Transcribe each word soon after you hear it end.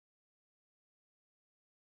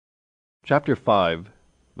Chapter 5.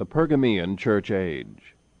 The Pergamean Church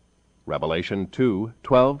Age. Revelation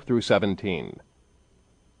 2:12 through 17.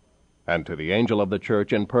 And to the angel of the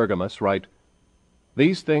church in Pergamos write,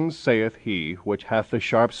 These things saith he which hath the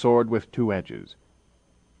sharp sword with two edges.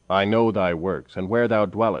 I know thy works, and where thou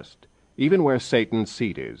dwellest, even where Satan's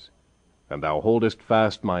seat is. And thou holdest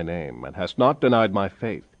fast my name, and hast not denied my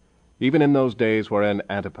faith, even in those days wherein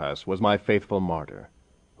Antipas was my faithful martyr,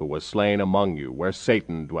 who was slain among you where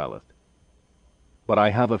Satan dwelleth. But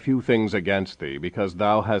I have a few things against thee, because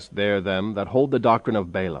thou hast there them that hold the doctrine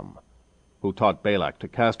of Balaam, who taught Balak to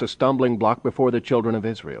cast a stumbling block before the children of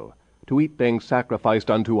Israel, to eat things sacrificed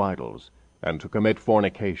unto idols, and to commit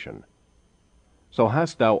fornication. So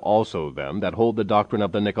hast thou also them that hold the doctrine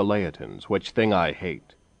of the Nicolaitans, which thing I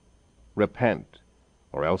hate. Repent,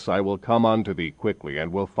 or else I will come unto thee quickly,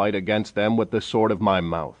 and will fight against them with the sword of my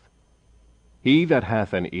mouth. He that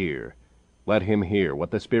hath an ear, let him hear what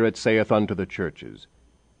the Spirit saith unto the churches.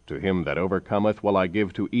 To him that overcometh will I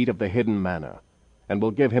give to eat of the hidden manna, and will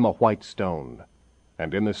give him a white stone,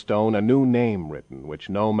 and in the stone a new name written, which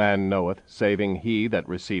no man knoweth, saving he that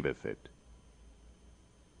receiveth it.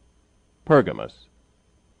 Pergamos.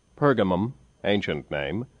 Pergamum, ancient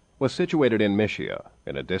name, was situated in Mysia,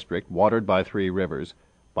 in a district watered by 3 rivers,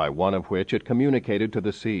 by one of which it communicated to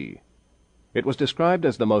the sea. It was described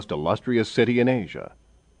as the most illustrious city in Asia.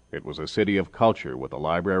 It was a city of culture, with a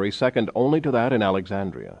library second only to that in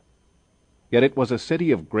Alexandria. Yet it was a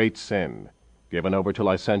city of great sin, given over to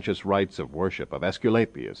licentious rites of worship of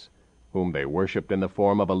Aesculapius, whom they worshipped in the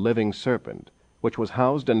form of a living serpent, which was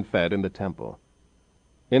housed and fed in the temple.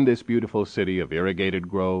 In this beautiful city of irrigated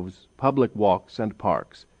groves, public walks, and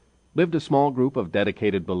parks, lived a small group of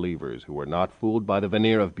dedicated believers who were not fooled by the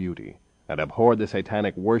veneer of beauty, and abhorred the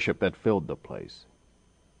satanic worship that filled the place.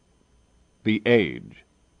 The Age.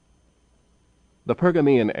 The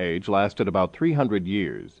Pergamean age lasted about 300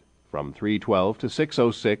 years, from 312 to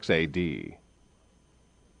 606 A.D.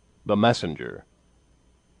 The Messenger.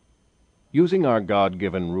 Using our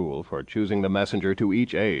God-given rule for choosing the messenger to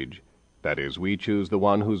each age, that is, we choose the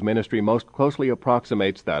one whose ministry most closely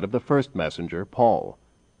approximates that of the first messenger, Paul,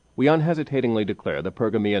 we unhesitatingly declare the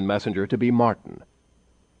Pergamean messenger to be Martin.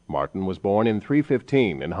 Martin was born in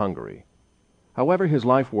 315 in Hungary. However, his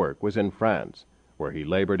life work was in France, where he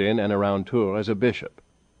labored in and around Tours as a bishop.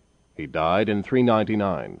 He died in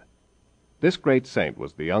 399. This great saint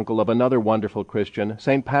was the uncle of another wonderful Christian,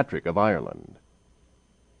 St. Patrick of Ireland.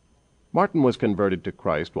 Martin was converted to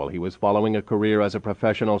Christ while he was following a career as a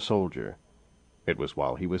professional soldier. It was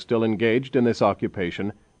while he was still engaged in this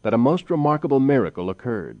occupation that a most remarkable miracle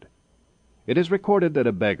occurred. It is recorded that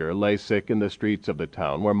a beggar lay sick in the streets of the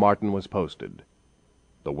town where Martin was posted.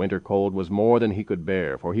 The winter cold was more than he could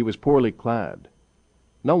bear, for he was poorly clad.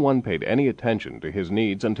 No one paid any attention to his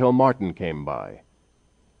needs until Martin came by.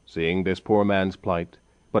 Seeing this poor man's plight,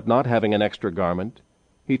 but not having an extra garment,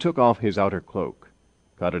 he took off his outer cloak,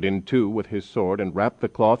 cut it in two with his sword, and wrapped the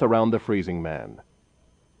cloth around the freezing man.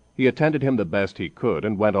 He attended him the best he could,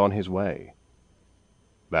 and went on his way.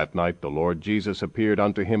 That night the Lord Jesus appeared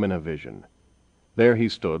unto him in a vision. There he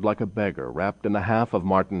stood like a beggar, wrapped in the half of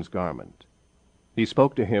Martin's garment. He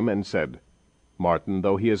spoke to him and said, Martin,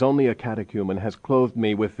 though he is only a catechumen, has clothed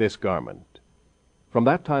me with this garment. From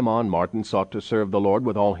that time on, Martin sought to serve the Lord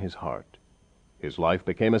with all his heart. His life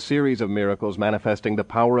became a series of miracles manifesting the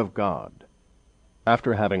power of God.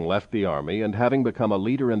 After having left the army and having become a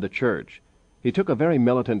leader in the church, he took a very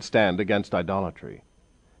militant stand against idolatry.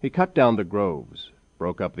 He cut down the groves,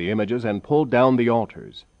 broke up the images, and pulled down the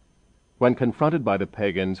altars. When confronted by the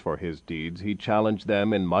pagans for his deeds, he challenged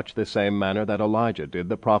them in much the same manner that Elijah did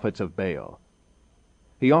the prophets of Baal.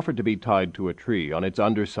 He offered to be tied to a tree on its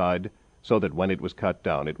underside, so that when it was cut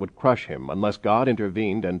down it would crush him unless God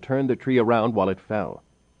intervened and turned the tree around while it fell.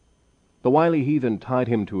 The wily heathen tied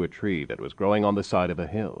him to a tree that was growing on the side of a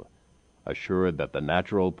hill, assured that the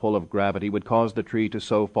natural pull of gravity would cause the tree to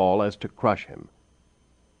so fall as to crush him.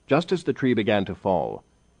 Just as the tree began to fall,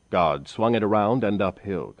 God swung it around and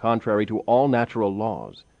uphill, contrary to all natural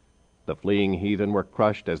laws. The fleeing heathen were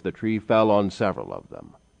crushed as the tree fell on several of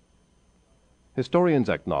them. Historians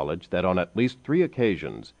acknowledge that on at least 3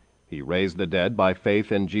 occasions he raised the dead by faith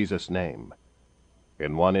in Jesus' name.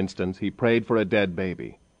 In one instance he prayed for a dead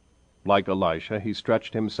baby. Like Elisha, he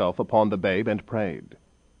stretched himself upon the babe and prayed.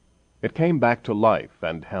 It came back to life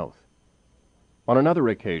and health. On another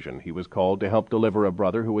occasion he was called to help deliver a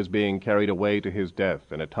brother who was being carried away to his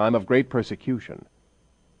death in a time of great persecution.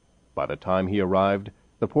 By the time he arrived,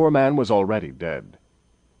 the poor man was already dead.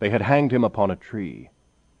 They had hanged him upon a tree.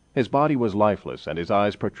 His body was lifeless, and his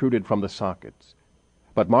eyes protruded from the sockets.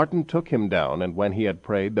 But Martin took him down, and when he had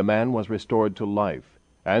prayed, the man was restored to life,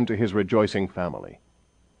 and to his rejoicing family.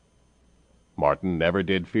 Martin never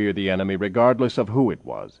did fear the enemy, regardless of who it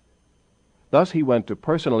was. Thus he went to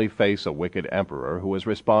personally face a wicked emperor who was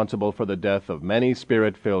responsible for the death of many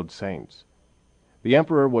spirit-filled saints. The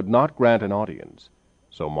emperor would not grant an audience,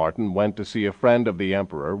 so Martin went to see a friend of the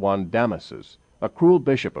emperor, one Damasus, a cruel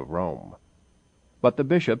bishop of Rome. But the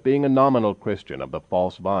bishop, being a nominal Christian of the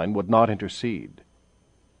false vine, would not intercede.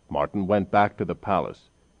 Martin went back to the palace,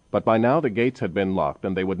 but by now the gates had been locked,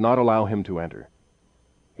 and they would not allow him to enter.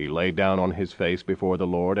 He lay down on his face before the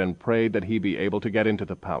Lord, and prayed that he be able to get into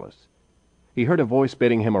the palace. He heard a voice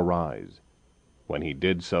bidding him arise. When he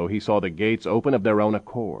did so, he saw the gates open of their own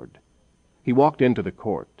accord. He walked into the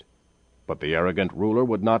court, but the arrogant ruler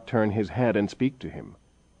would not turn his head and speak to him.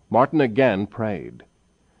 Martin again prayed.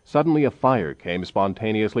 Suddenly a fire came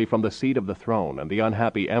spontaneously from the seat of the throne, and the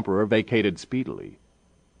unhappy emperor vacated speedily.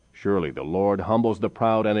 Surely the Lord humbles the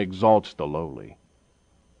proud and exalts the lowly.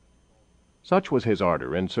 Such was his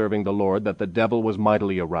ardor in serving the Lord that the devil was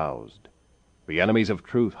mightily aroused. The enemies of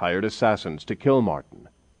truth hired assassins to kill Martin.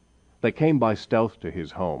 They came by stealth to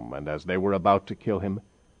his home, and as they were about to kill him,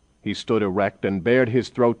 he stood erect and bared his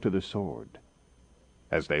throat to the sword.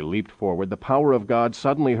 As they leaped forward, the power of God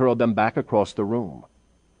suddenly hurled them back across the room.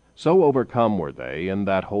 So overcome were they in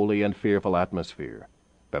that holy and fearful atmosphere,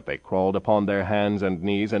 that they crawled upon their hands and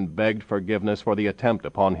knees and begged forgiveness for the attempt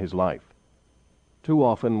upon his life. Too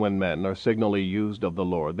often when men are signally used of the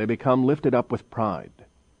Lord, they become lifted up with pride.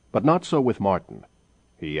 But not so with Martin.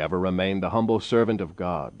 He ever remained the humble servant of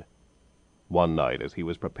God. One night, as he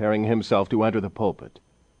was preparing himself to enter the pulpit,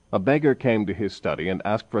 a beggar came to his study and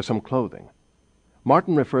asked for some clothing.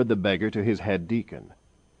 Martin referred the beggar to his head deacon.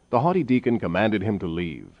 The haughty deacon commanded him to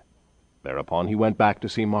leave. Thereupon he went back to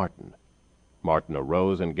see Martin. Martin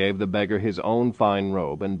arose and gave the beggar his own fine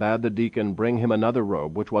robe, and bade the deacon bring him another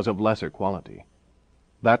robe which was of lesser quality.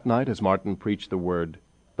 That night, as Martin preached the word,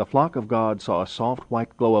 the flock of God saw a soft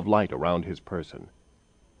white glow of light around his person.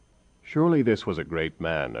 Surely this was a great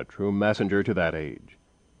man, a true messenger to that age.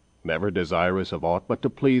 Never desirous of aught but to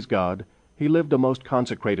please God, he lived a most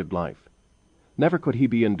consecrated life. Never could he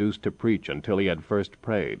be induced to preach until he had first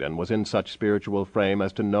prayed, and was in such spiritual frame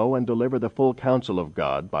as to know and deliver the full counsel of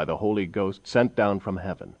God by the Holy Ghost sent down from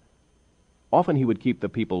heaven. Often he would keep the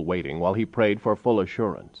people waiting while he prayed for full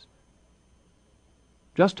assurance.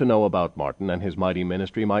 Just to know about Martin and his mighty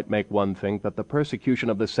ministry might make one think that the persecution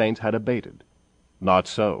of the saints had abated. Not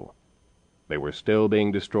so. They were still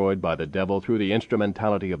being destroyed by the devil through the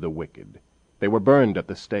instrumentality of the wicked. They were burned at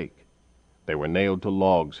the stake. They were nailed to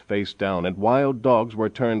logs face down, and wild dogs were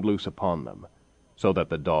turned loose upon them, so that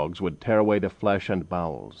the dogs would tear away the flesh and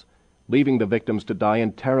bowels, leaving the victims to die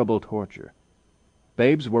in terrible torture.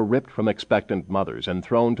 Babes were ripped from expectant mothers and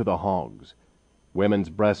thrown to the hogs. Women's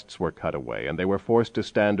breasts were cut away, and they were forced to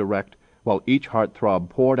stand erect, while each heart-throb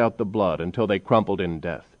poured out the blood until they crumpled in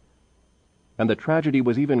death. And the tragedy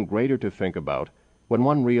was even greater to think about when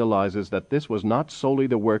one realizes that this was not solely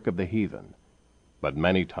the work of the heathen, but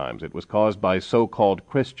many times it was caused by so-called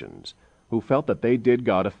Christians, who felt that they did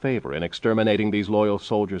God a favor in exterminating these loyal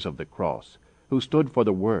soldiers of the cross, who stood for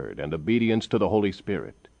the Word and obedience to the Holy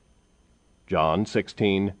Spirit. John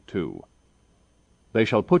 16:2. They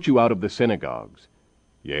shall put you out of the synagogues.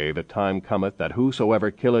 Yea, the time cometh that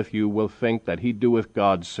whosoever killeth you will think that he doeth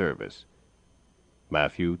God's service.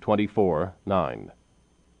 Matthew 24:9.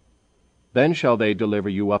 Then shall they deliver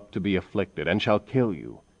you up to be afflicted, and shall kill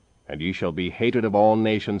you, and ye shall be hated of all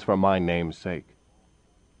nations for my name's sake.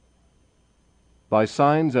 By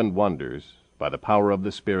signs and wonders, by the power of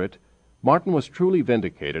the Spirit, Martin was truly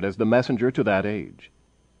vindicated as the messenger to that age.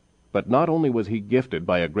 But not only was he gifted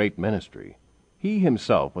by a great ministry, he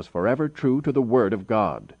himself was forever true to the Word of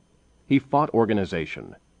God. He fought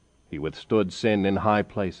organization. He withstood sin in high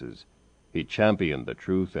places. He championed the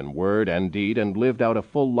truth in word and deed, and lived out a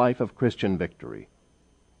full life of Christian victory.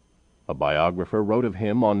 A biographer wrote of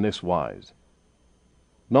him on this wise: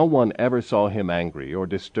 No one ever saw him angry or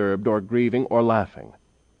disturbed or grieving or laughing.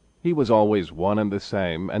 He was always one and the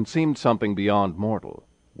same, and seemed something beyond mortal,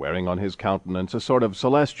 wearing on his countenance a sort of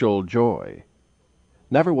celestial joy.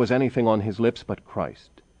 Never was anything on his lips but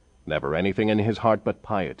Christ, never anything in his heart but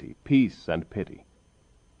piety, peace, and pity.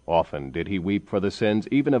 Often did he weep for the sins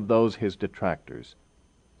even of those his detractors,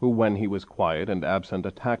 who when he was quiet and absent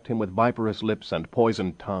attacked him with viperous lips and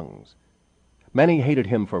poisoned tongues. Many hated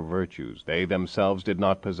him for virtues they themselves did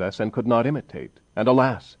not possess and could not imitate, and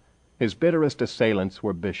alas, his bitterest assailants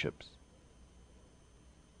were bishops.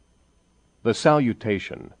 The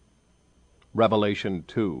Salutation. Revelation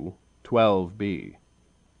 2:12b.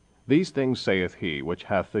 These things saith he which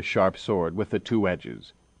hath the sharp sword with the two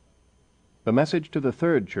edges. The message to the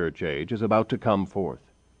third church age is about to come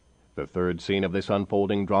forth. The third scene of this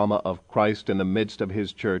unfolding drama of Christ in the midst of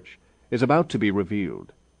his church is about to be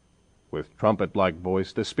revealed. With trumpet-like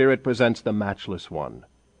voice the Spirit presents the matchless one,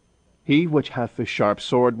 he which hath the sharp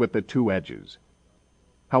sword with the two edges.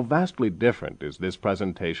 How vastly different is this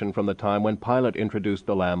presentation from the time when Pilate introduced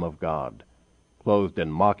the Lamb of God, clothed in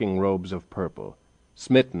mocking robes of purple,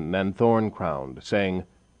 smitten and thorn-crowned, saying,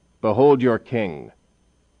 Behold your King!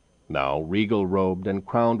 Now, regal-robed and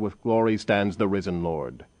crowned with glory, stands the risen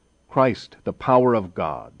Lord, Christ, the power of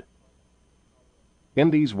God.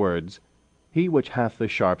 In these words, he which hath the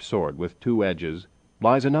sharp sword with two edges,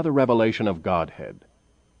 lies another revelation of Godhead.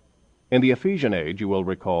 In the Ephesian age, you will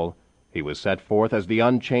recall, he was set forth as the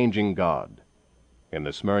unchanging God. In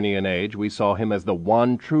the Smyrnian age we saw him as the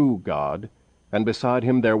one true God, and beside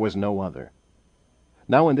him there was no other.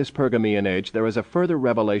 Now in this Pergamean age there is a further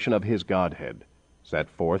revelation of his Godhead, set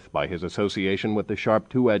forth by his association with the sharp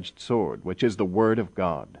two-edged sword, which is the Word of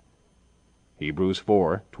God. Hebrews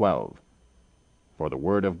 4:12. For the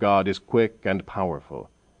Word of God is quick and powerful,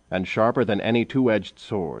 and sharper than any two-edged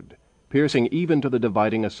sword, piercing even to the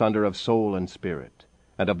dividing asunder of soul and spirit,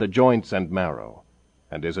 and of the joints and marrow,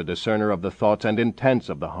 and is a discerner of the thoughts and intents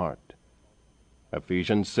of the heart.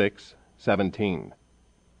 Ephesians 6:17.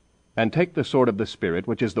 And take the sword of the Spirit,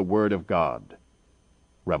 which is the Word of God.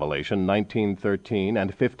 Revelation 19:13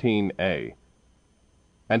 and 15a.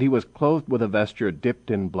 And he was clothed with a vesture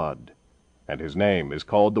dipped in blood, and his name is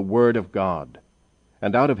called the Word of God.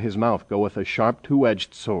 And out of his mouth goeth a sharp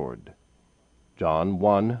two-edged sword. John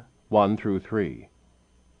 1:1-3.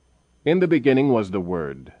 In the beginning was the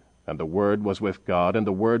Word, and the Word was with God, and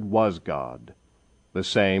the Word was God. The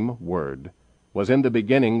same Word was in the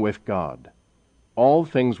beginning with God. All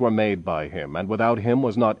things were made by him, and without him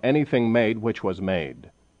was not anything made which was made.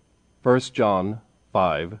 1 John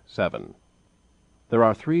 5:7. There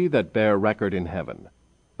are three that bear record in heaven,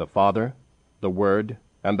 the Father, the Word,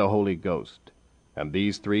 and the Holy Ghost, and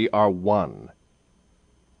these three are one.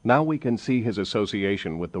 Now we can see his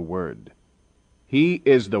association with the Word. He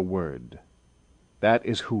is the Word. That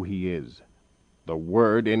is who he is, the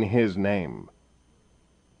Word in his name.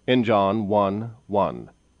 In John 1:1,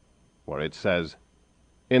 where it says,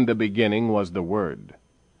 In the beginning was the Word,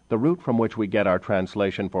 the root from which we get our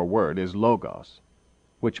translation for word is logos,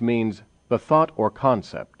 which means the thought or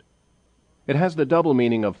concept. It has the double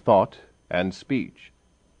meaning of thought and speech.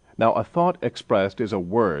 Now, a thought expressed is a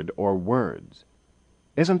word or words.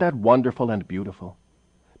 Isn't that wonderful and beautiful?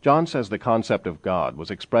 John says the concept of God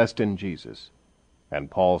was expressed in Jesus, and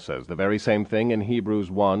Paul says the very same thing in Hebrews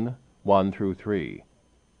 1:1-3.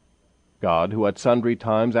 God, who at sundry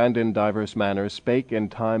times and in divers manners spake in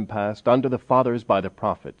time past unto the fathers by the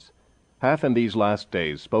prophets, hath in these last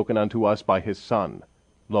days spoken unto us by his Son,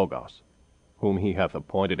 Logos, whom he hath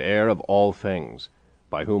appointed heir of all things,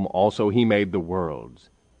 by whom also he made the worlds,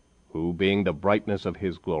 who, being the brightness of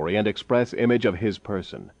his glory and express image of his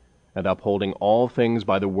person, and upholding all things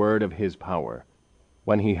by the word of his power,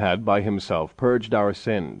 when he had by himself purged our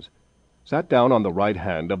sins, sat down on the right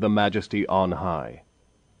hand of the Majesty on high.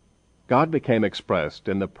 God became expressed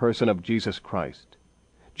in the person of Jesus Christ.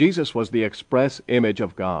 Jesus was the express image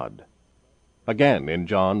of God. Again in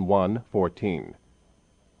John 1:14,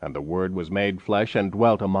 And the Word was made flesh and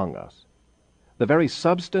dwelt among us. The very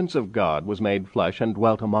substance of God was made flesh and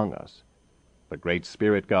dwelt among us. The great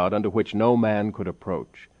Spirit God, unto which no man could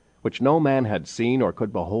approach, which no man had seen or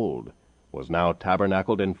could behold, was now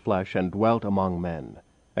tabernacled in flesh and dwelt among men,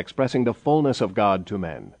 expressing the fullness of God to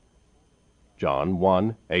men. John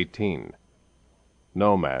 1:18.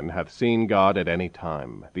 No man hath seen God at any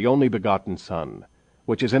time. The only begotten Son,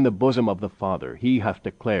 which is in the bosom of the Father, he hath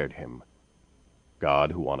declared him.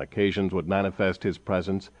 God, who on occasions would manifest his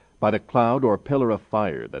presence by the cloud or pillar of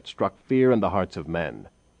fire that struck fear in the hearts of men.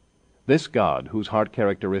 This God, whose heart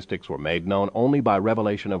characteristics were made known only by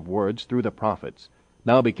revelation of words through the prophets,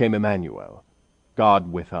 now became Emmanuel,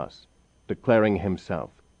 God with us, declaring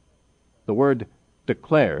himself. The word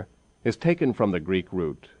declare is taken from the Greek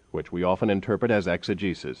root, which we often interpret as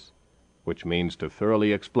exegesis, which means to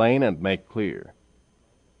thoroughly explain and make clear.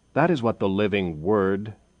 That is what the living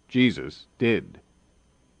Word, Jesus, did.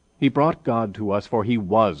 He brought God to us, for he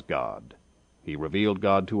was God. He revealed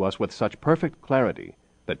God to us with such perfect clarity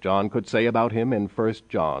that John could say about him in 1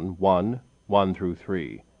 John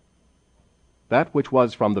 1:1-3. That which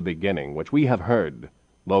was from the beginning, which we have heard,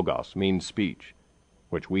 logos means speech,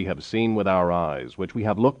 which we have seen with our eyes, which we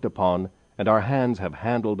have looked upon, and our hands have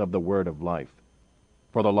handled of the word of life.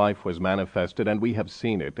 For the life was manifested, and we have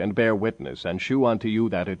seen it, and bear witness, and shew unto you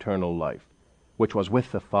that eternal life, which was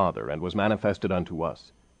with the Father, and was manifested unto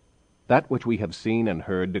us. That which we have seen and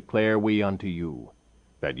heard declare we unto you,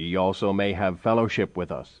 that ye also may have fellowship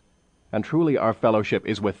with us. And truly our fellowship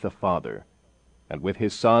is with the Father, and with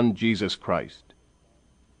his Son Jesus Christ.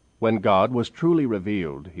 When God was truly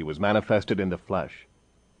revealed, he was manifested in the flesh.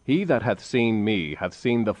 He that hath seen me hath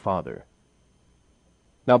seen the Father.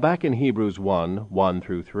 Now back in Hebrews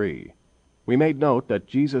 1:1-3, we made note that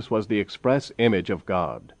Jesus was the express image of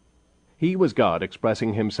God. He was God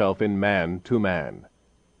expressing himself in man to man.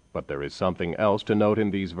 But there is something else to note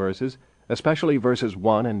in these verses, especially verses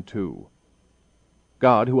 1 and 2.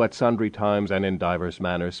 God, who at sundry times and in divers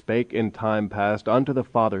manners spake in time past unto the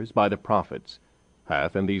fathers by the prophets,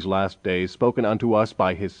 hath in these last days spoken unto us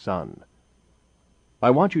by his Son. I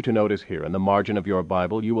want you to notice here in the margin of your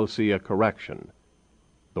Bible you will see a correction.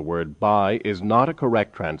 The word by is not a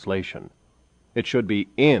correct translation. It should be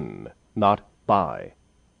in, not by.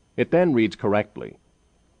 It then reads correctly,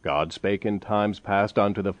 God spake in times past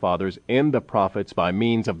unto the fathers in the prophets by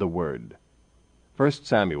means of the word. 1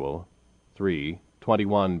 Samuel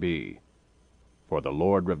 3:21b. For the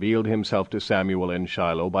Lord revealed himself to Samuel in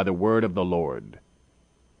Shiloh by the word of the Lord.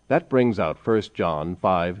 That brings out 1 John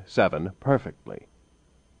 5:7 perfectly.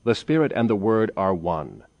 The Spirit and the Word are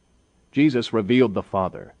one. Jesus revealed the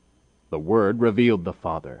Father. The Word revealed the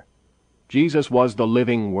Father. Jesus was the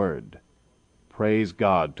living Word. Praise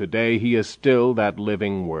God, today he is still that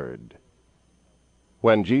living Word.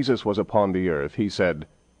 When Jesus was upon the earth, he said,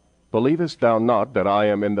 Believest thou not that I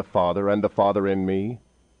am in the Father, and the Father in me?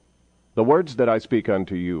 The words that I speak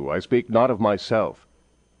unto you, I speak not of myself,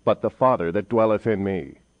 but the Father that dwelleth in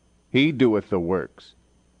me. He doeth the works.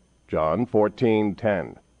 John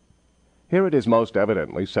 14:10. Here it is most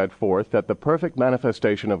evidently set forth that the perfect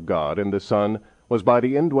manifestation of God in the Son was by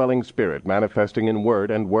the indwelling Spirit manifesting in word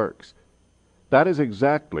and works. That is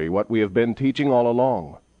exactly what we have been teaching all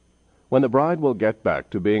along. When the bride will get back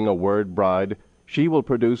to being a Word bride, she will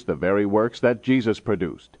produce the very works that Jesus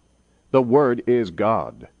produced. The Word is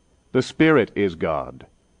God. The Spirit is God.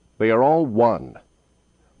 They are all one.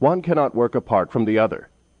 One cannot work apart from the other.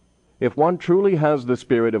 If one truly has the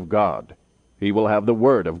Spirit of God, he will have the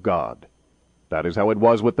Word of God. That is how it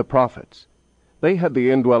was with the prophets. They had the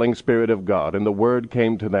indwelling Spirit of God, and the Word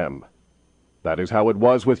came to them. That is how it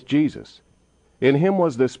was with Jesus. In him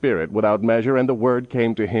was the Spirit without measure, and the Word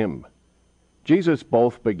came to him. Jesus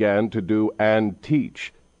both began to do and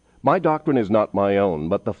teach. My doctrine is not my own,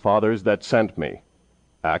 but the Father's that sent me.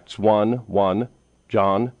 Acts 1:1,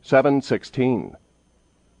 John 7:16.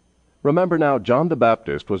 Remember now, John the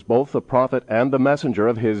Baptist was both the prophet and the messenger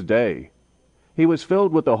of his day. He was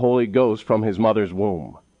filled with the Holy Ghost from his mother's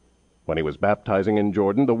womb. When he was baptizing in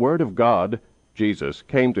Jordan, the Word of God, Jesus,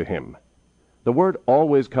 came to him. The Word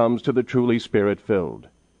always comes to the truly Spirit-filled.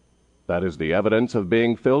 That is the evidence of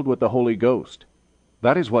being filled with the Holy Ghost.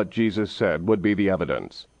 That is what Jesus said would be the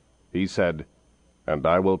evidence. He said, And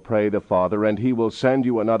I will pray the Father, and he will send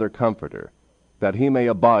you another Comforter, that he may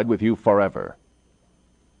abide with you forever.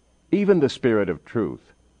 Even the Spirit of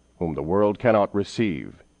truth, whom the world cannot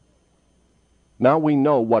receive. Now we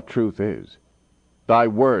know what truth is. Thy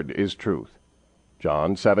word is truth.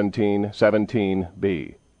 John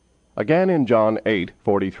 17:17b. Again in John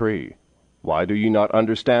 8:43. Why do ye not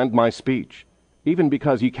understand my speech? Even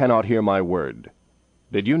because ye cannot hear my word.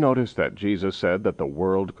 Did you notice that Jesus said that the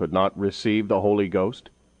world could not receive the Holy Ghost?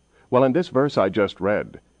 Well, in this verse I just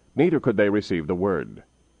read, neither could they receive the word.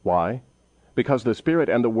 Why? Because the Spirit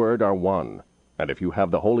and the Word are one, and if you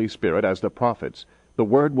have the Holy Spirit as the prophets, the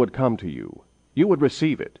Word would come to you. You would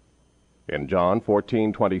receive it. In John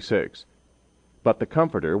 14:26, But the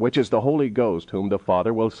Comforter, which is the Holy Ghost, whom the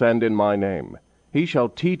Father will send in my name, he shall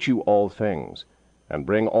teach you all things, and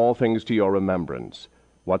bring all things to your remembrance,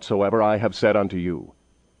 whatsoever I have said unto you.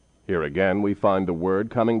 Here again we find the Word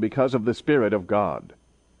coming because of the Spirit of God.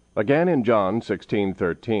 Again in John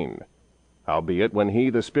 16:13, Howbeit, when he,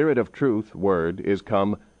 the Spirit of truth, Word, is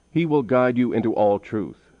come, he will guide you into all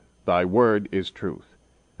truth. Thy word is truth.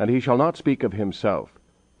 And he shall not speak of himself,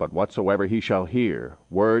 but whatsoever he shall hear,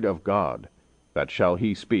 word of God, that shall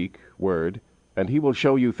he speak, word, and he will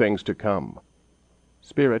show you things to come.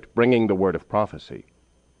 Spirit bringing the word of prophecy.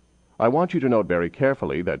 I want you to note very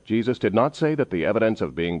carefully that Jesus did not say that the evidence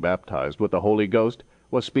of being baptized with the Holy Ghost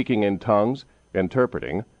was speaking in tongues,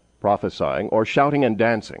 interpreting, prophesying, or shouting and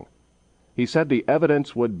dancing. He said the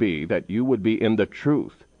evidence would be that you would be in the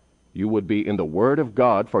truth. You would be in the Word of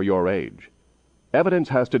God for your age. Evidence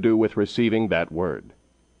has to do with receiving that Word.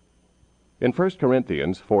 In 1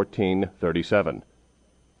 Corinthians 14:37,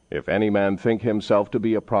 If any man think himself to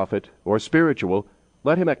be a prophet, or spiritual,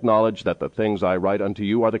 let him acknowledge that the things I write unto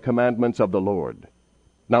you are the commandments of the Lord.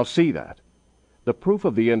 Now see that. The proof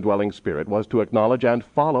of the indwelling Spirit was to acknowledge and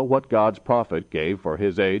follow what God's prophet gave for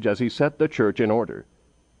his age as he set the church in order.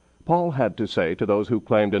 Paul had to say to those who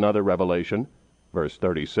claimed another revelation, verse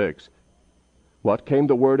 36, "What, came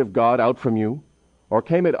the word of God out from you? Or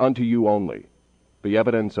came it unto you only?" The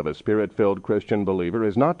evidence of a Spirit-filled Christian believer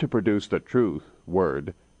is not to produce the truth,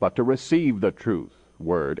 word, but to receive the truth,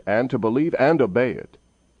 word, and to believe and obey it.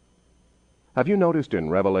 Have you noticed in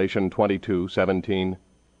Revelation 22:17,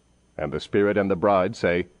 "And the Spirit and the bride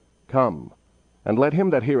say, Come, and let him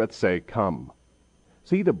that heareth say, Come."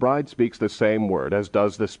 See, the bride speaks the same word as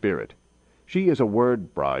does the Spirit. She is a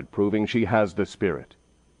word bride, proving she has the Spirit.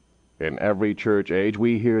 In every church age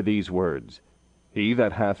we hear these words, "He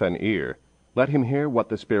that hath an ear, let him hear what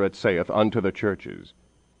the Spirit saith unto the churches."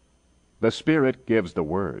 The Spirit gives the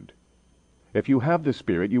word. If you have the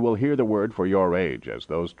Spirit, you will hear the word for your age, as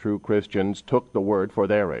those true Christians took the word for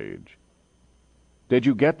their age. Did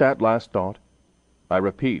you get that last thought? I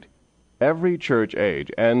repeat, every church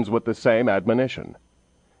age ends with the same admonition.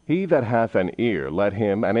 He that hath an ear, let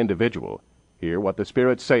him, an individual, hear what the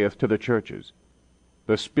Spirit saith to the churches.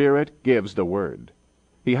 The Spirit gives the word.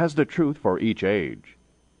 He has the truth for each age.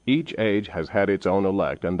 Each age has had its own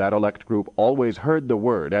elect, and that elect group always heard the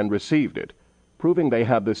word and received it, proving they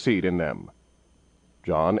have the seed in them.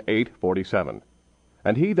 John 8:47.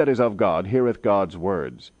 And he that is of God heareth God's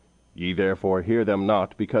words. Ye therefore hear them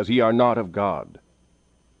not, because ye are not of God.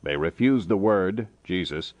 They refused the word,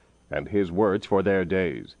 Jesus, and his words for their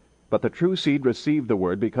days. But the true seed received the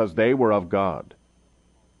word because they were of God.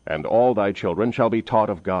 And all thy children shall be taught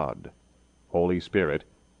of God. Holy Spirit,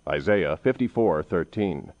 Isaiah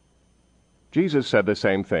 54:13. Jesus said the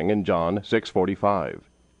same thing in John 6:45.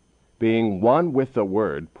 Being one with the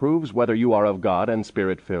Word proves whether you are of God and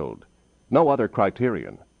Spirit-filled. No other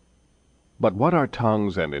criterion. But what are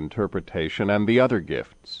tongues and interpretation and the other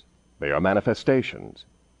gifts? They are manifestations.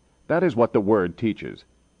 That is what the Word teaches.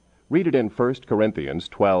 Read it in 1 Corinthians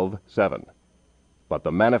 12:7. But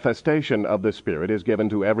the manifestation of the Spirit is given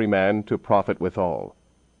to every man to profit withal.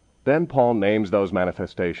 Then Paul names those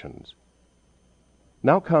manifestations.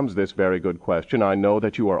 Now comes this very good question I know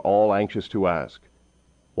that you are all anxious to ask.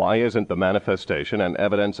 Why isn't the manifestation an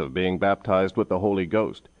evidence of being baptized with the Holy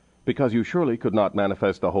Ghost? Because you surely could not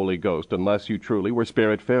manifest the Holy Ghost unless you truly were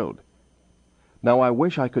Spirit-filled. Now I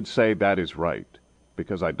wish I could say that is right,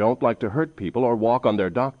 because I don't like to hurt people or walk on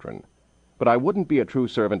their doctrine. But I wouldn't be a true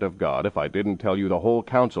servant of God if I didn't tell you the whole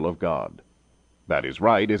counsel of God. That is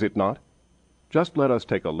right, is it not? Just let us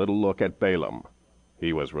take a little look at Balaam.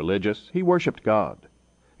 He was religious. He worshipped God.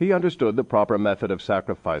 He understood the proper method of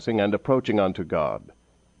sacrificing and approaching unto God.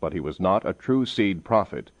 But he was not a true seed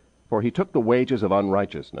prophet, for he took the wages of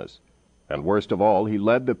unrighteousness. And worst of all, he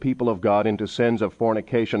led the people of God into sins of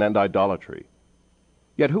fornication and idolatry.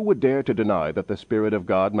 Yet who would dare to deny that the Spirit of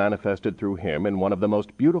God manifested through him in one of the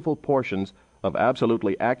most beautiful portions of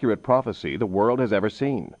absolutely accurate prophecy the world has ever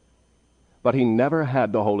seen? But he never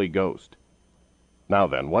had the Holy Ghost. Now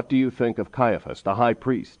then, what do you think of Caiaphas, the high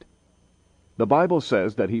priest? The Bible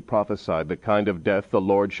says that he prophesied the kind of death the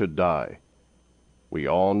Lord should die. We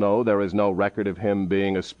all know there is no record of him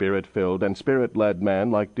being a Spirit-filled and Spirit-led man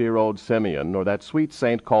like dear old Simeon or that sweet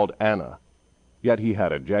saint called Anna. Yet he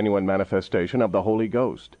had a genuine manifestation of the Holy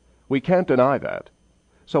Ghost. We can't deny that.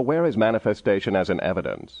 So where is manifestation as an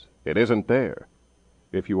evidence? It isn't there.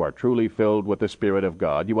 If you are truly filled with the Spirit of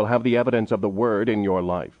God, you will have the evidence of the Word in your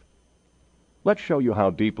life. Let's show you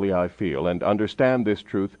how deeply I feel and understand this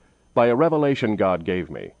truth by a revelation God gave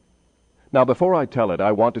me. Now, before I tell it,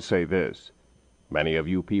 I want to say this. Many of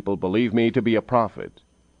you people believe me to be a prophet.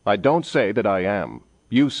 I don't say that I am.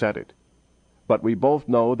 You said it. But we both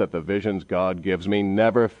know that the visions God gives me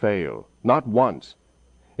never fail. Not once.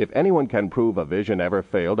 If anyone can prove a vision ever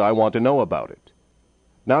failed, I want to know about it.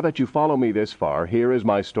 Now that you follow me this far, here is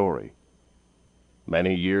my story.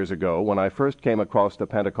 Many years ago, when I first came across the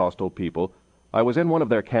Pentecostal people, I was in one of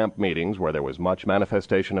their camp meetings where there was much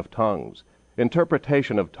manifestation of tongues,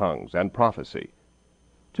 interpretation of tongues, and prophecy.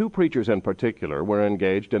 Two preachers in particular were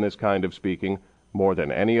engaged in this kind of speaking more than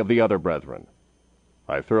any of the other brethren.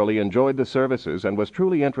 I thoroughly enjoyed the services and was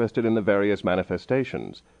truly interested in the various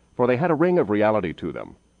manifestations, for they had a ring of reality to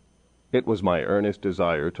them. It was my earnest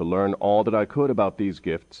desire to learn all that I could about these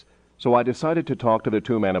gifts, so I decided to talk to the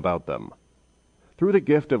two men about them. Through the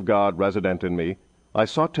gift of God resident in me, I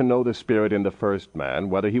sought to know the Spirit in the first man,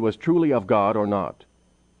 whether he was truly of God or not.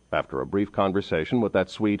 After a brief conversation with that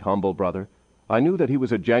sweet, humble brother, I knew that he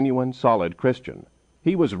was a genuine, solid Christian.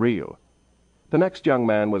 He was real. The next young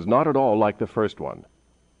man was not at all like the first one.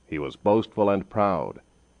 He was boastful and proud,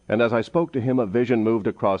 and as I spoke to him a vision moved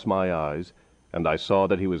across my eyes, and I saw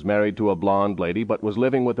that he was married to a blonde lady, but was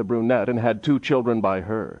living with a brunette and had 2 children by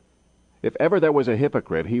her. If ever there was a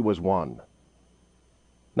hypocrite, he was one.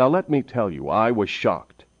 Now let me tell you, I was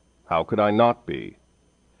shocked. How could I not be?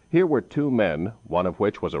 Here were 2 men, one of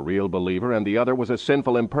which was a real believer and the other was a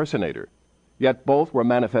sinful impersonator, yet both were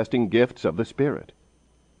manifesting gifts of the Spirit.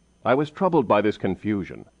 I was troubled by this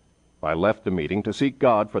confusion. I left the meeting to seek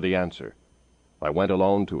God for the answer. I went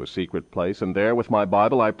alone to a secret place, and there with my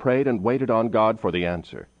Bible I prayed and waited on God for the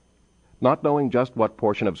answer. Not knowing just what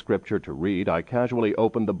portion of Scripture to read, I casually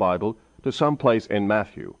opened the Bible to some place in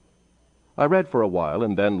Matthew. I read for a while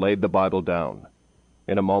and then laid the Bible down.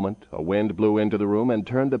 In a moment a wind blew into the room and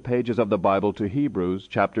turned the pages of the Bible to Hebrews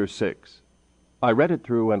chapter 6. I read it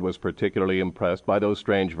through and was particularly impressed by those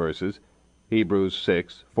strange verses, Hebrews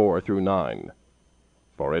 6, 4 through 9.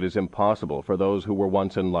 For it is impossible for those who were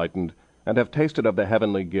once enlightened, and have tasted of the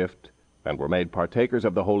heavenly gift, and were made partakers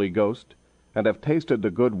of the Holy Ghost, and have tasted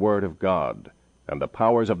the good word of God, and the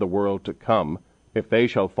powers of the world to come, if they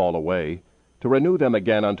shall fall away, to renew them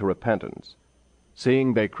again unto repentance,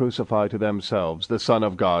 seeing they crucify to themselves the Son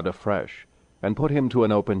of God afresh, and put him to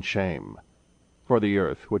an open shame. For the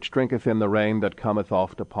earth, which drinketh in the rain that cometh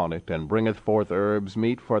oft upon it, and bringeth forth herbs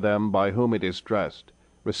meet for them by whom it is dressed,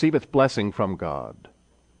 receiveth blessing from God.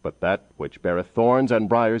 But that which beareth thorns and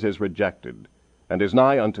briers is rejected, and is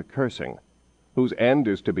nigh unto cursing, whose end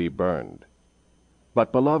is to be burned.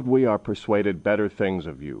 But, beloved, we are persuaded better things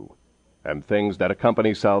of you, and things that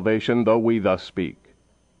accompany salvation, though we thus speak.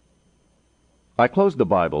 I closed the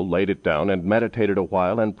Bible, laid it down, and meditated a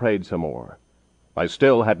while, and prayed some more. I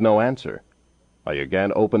still had no answer. I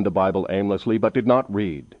again opened the Bible aimlessly, but did not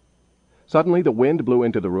read. Suddenly the wind blew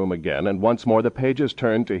into the room again, and once more the pages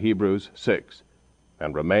turned to Hebrews 6,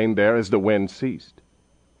 and remained there as the wind ceased.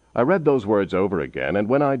 I read those words over again, and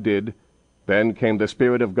when I did, then came the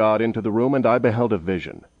Spirit of God into the room, and I beheld a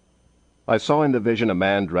vision. I saw in the vision a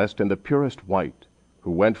man dressed in the purest white, who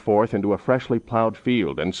went forth into a freshly plowed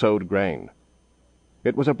field and sowed grain.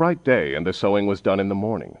 It was a bright day, and the sowing was done in the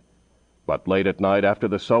morning. But late at night, after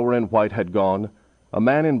the sower in white had gone, a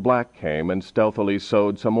man in black came and stealthily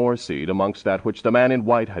sowed some more seed amongst that which the man in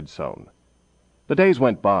white had sown. The days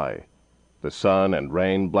went by. The sun and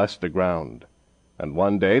rain blessed the ground, and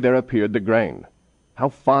one day there appeared the grain. How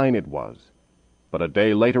fine it was! But a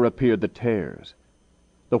day later appeared the tares.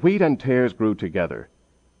 The wheat and tares grew together.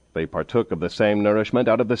 They partook of the same nourishment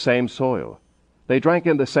out of the same soil. They drank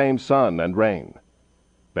in the same sun and rain.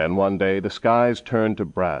 Then one day the skies turned to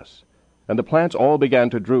brass, and the plants all began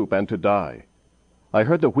to droop and to die. I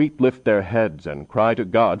heard the wheat lift their heads and cry to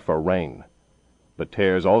God for rain. The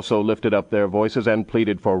tares also lifted up their voices and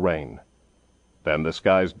pleaded for rain. Then the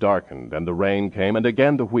skies darkened, and the rain came, and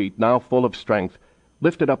again the wheat, now full of strength,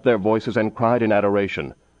 lifted up their voices and cried in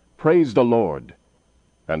adoration, "Praise the Lord!"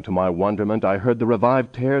 And to my wonderment I heard the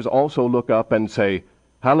revived tares also look up and say,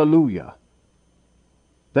 "Hallelujah!"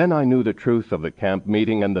 Then I knew the truth of the camp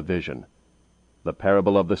meeting and the vision, the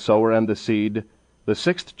parable of the sower and the seed, the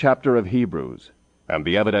 6th chapter of Hebrews, and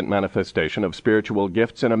the evident manifestation of spiritual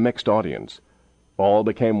gifts in a mixed audience. All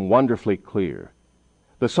became wonderfully clear.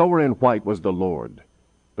 The sower in white was the Lord.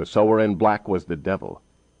 The sower in black was the devil.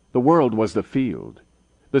 The world was the field.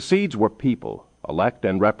 The seeds were people, elect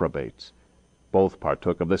and reprobates. Both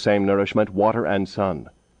partook of the same nourishment, water and sun.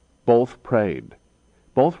 Both prayed.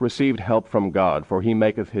 Both received help from God, for he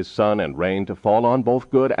maketh his sun and rain to fall on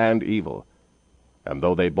both good and evil. And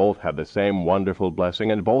though they both had the same wonderful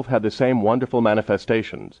blessing, and both had the same wonderful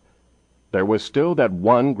manifestations, there was still that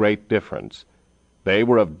one great difference. They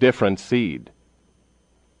were of different seed.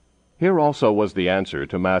 Here also was the answer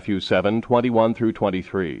to Matthew 7:21 through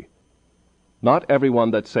 23. Not every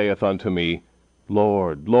one that saith unto me,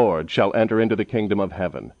 Lord, Lord, shall enter into the kingdom of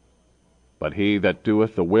heaven, but he that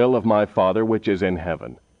doeth the will of my Father which is in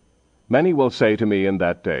heaven. Many will say to me in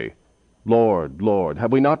that day, Lord, Lord,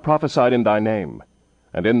 have we not prophesied in thy name?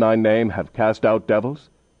 And in thy name have cast out devils?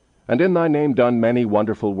 And in thy name done many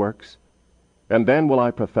wonderful works? And then will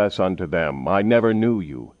I profess unto them, I never knew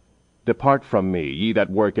you. Depart from me, ye that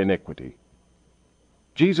work iniquity.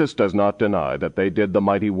 Jesus does not deny that they did the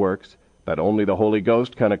mighty works that only the Holy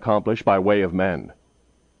Ghost can accomplish by way of men.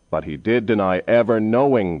 But he did deny ever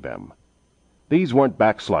knowing them. These weren't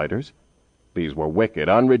backsliders. These were wicked,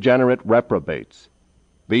 unregenerate reprobates.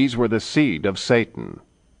 These were the seed of Satan.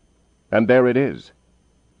 And there it is.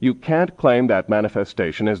 You can't claim that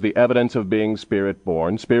manifestation as the evidence of being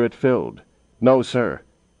Spirit-born, Spirit-filled. No, sir.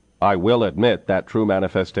 I will admit that true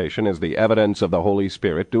manifestation is the evidence of the Holy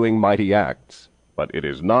Spirit doing mighty acts, but it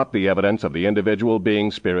is not the evidence of the individual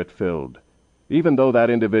being Spirit-filled, even though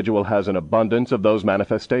that individual has an abundance of those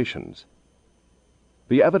manifestations.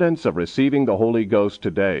 The evidence of receiving the Holy Ghost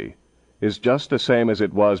today is just the same as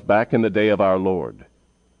it was back in the day of our Lord.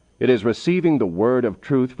 It is receiving the word of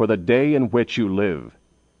truth for the day in which you live.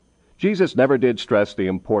 Jesus never did stress the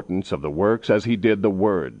importance of the works as he did the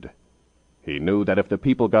word. He knew that if the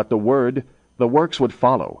people got the word, the works would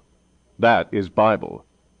follow. That is Bible.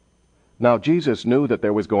 Now Jesus knew that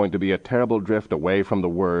there was going to be a terrible drift away from the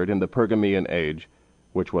word in the Pergamean age,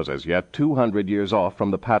 which was as yet 200 years off from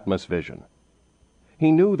the Patmos vision.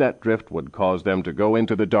 He knew that drift would cause them to go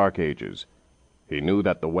into the dark ages. He knew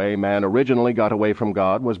that the way man originally got away from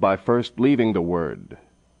God was by first leaving the word.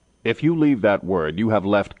 If you leave that word, you have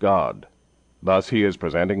left God. Thus he is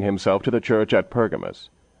presenting himself to the church at Pergamos,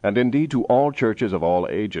 and indeed to all churches of all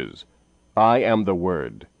ages. I am the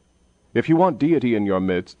Word. If you want deity in your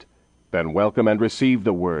midst, then welcome and receive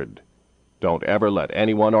the Word. Don't ever let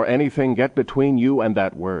anyone or anything get between you and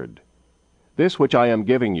that Word. This which I am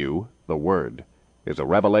giving you, the Word, is a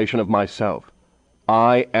revelation of myself.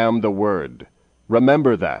 I am the Word.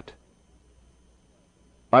 Remember that.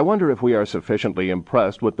 I wonder if we are sufficiently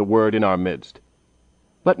impressed with the Word in our midst.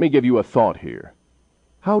 Let me give you a thought here.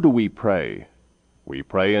 How do we pray? We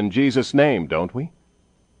pray in Jesus' name, don't we?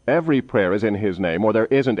 Every prayer is in his name, or there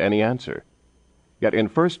isn't any answer. Yet in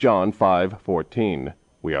 1 John 5:14,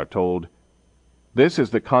 we are told, "This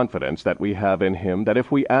is the confidence that we have in him, that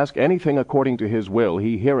if we ask anything according to his will,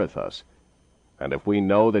 he heareth us. And if we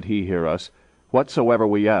know that he hear us, whatsoever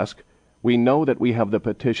we ask, we know that we have the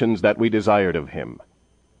petitions that we desired of him."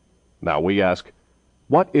 Now we ask,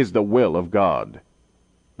 what is the will of God?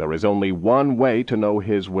 There is only one way to know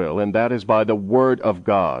his will, and that is by the Word of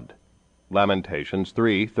God. Lamentations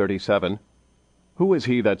 3:37, "Who is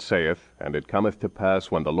he that saith, and it cometh to pass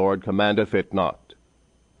when the Lord commandeth it not?"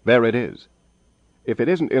 There it is. If it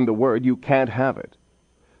isn't in the Word, you can't have it.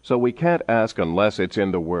 So we can't ask unless it's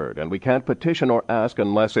in the Word, and we can't petition or ask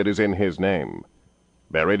unless it is in his name.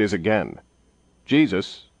 There it is again.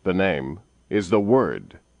 Jesus, the name, is the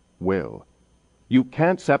Word, will. You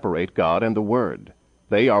can't separate God and the Word.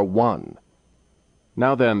 They are one.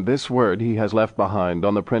 Now then, this word he has left behind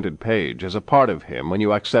on the printed page is a part of him when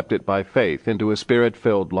you accept it by faith into a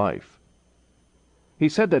Spirit-filled life. He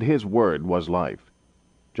said that his word was life.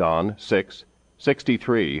 John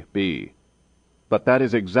 6:63b. But that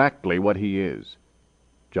is exactly what he is.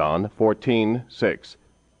 John 14:6.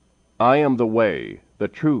 I am the way, the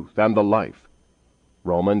truth, and the life.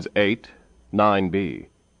 Romans 8:9b.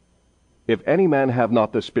 If any man have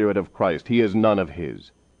not the Spirit of Christ, he is none of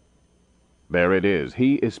his. There it is.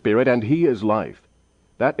 He is Spirit, and he is life.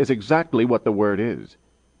 That is exactly what the Word is.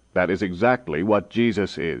 That is exactly what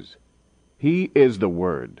Jesus is. He is the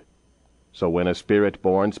Word. So when a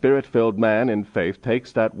Spirit-born, Spirit-filled man in faith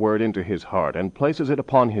takes that Word into his heart and places it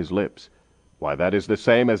upon his lips, why, that is the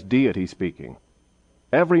same as deity speaking.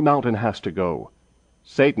 Every mountain has to go.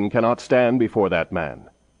 Satan cannot stand before that man.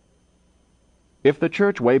 If the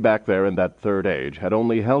church way back there in that third age had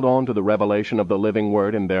only held on to the revelation of the living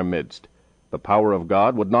Word in their midst, the power of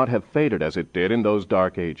God would not have faded as it did in those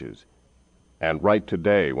dark ages. And right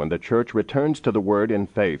today, when the church returns to the Word in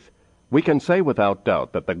faith, we can say without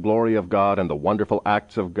doubt that the glory of God and the wonderful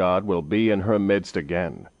acts of God will be in her midst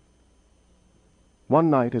again. One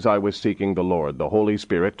night as I was seeking the Lord, the Holy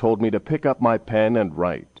Spirit told me to pick up my pen and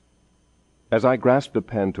write. As I grasped the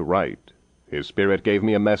pen to write, His Spirit gave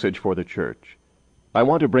me a message for the church. I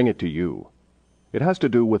want to bring it to you. It has to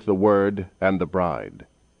do with the Word and the bride.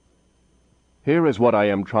 Here is what I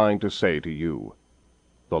am trying to say to you.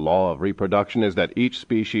 The law of reproduction is that each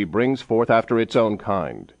species brings forth after its own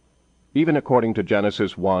kind, even according to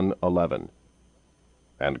Genesis 1:11.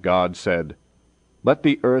 And God said, Let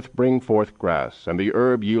the earth bring forth grass, and the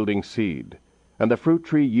herb yielding seed, and the fruit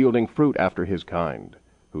tree yielding fruit after his kind,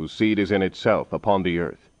 whose seed is in itself upon the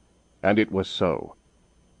earth. And it was so.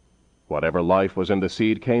 Whatever life was in the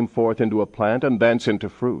seed came forth into a plant, and thence into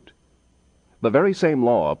fruit. The very same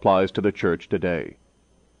law applies to the church today.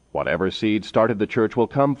 Whatever seed started the church will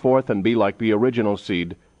come forth and be like the original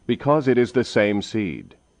seed, because it is the same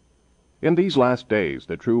seed. In these last days,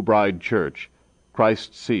 the true bride church,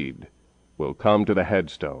 Christ's seed, will come to the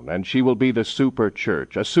headstone, and she will be the super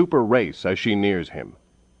church, a super race as she nears him.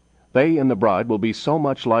 They in the bride will be so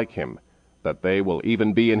much like him that they will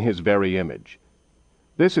even be in his very image.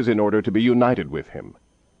 This is in order to be united with him.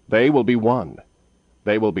 They will be one.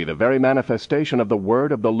 They will be the very manifestation of the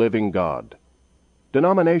Word of the living God.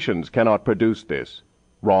 Denominations cannot produce this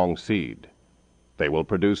wrong seed. They will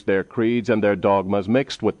produce their creeds and their dogmas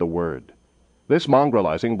mixed with the Word. This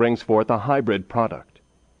mongrelizing brings forth a hybrid product.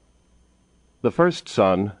 The first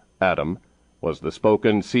son, Adam, was the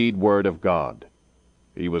spoken seed word of God.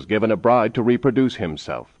 He was given a bride to reproduce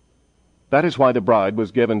himself. That is why the bride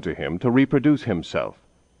was given to him, to reproduce himself,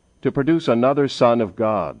 to produce another son of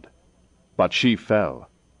God. But she fell.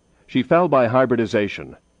 She fell by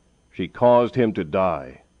hybridization. She caused him to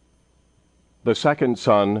die. The second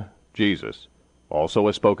son, Jesus, also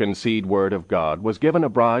a spoken seed word of God, was given a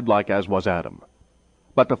bride like as was Adam.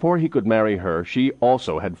 But before he could marry her, she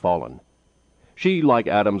also had fallen. She, like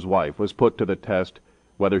Adam's wife, was put to the test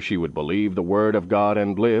whether she would believe the word of God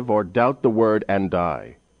and live, or doubt the word and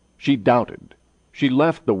die. She doubted. She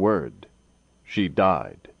left the word. She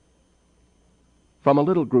died. From a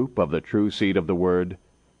little group of the true seed of the word,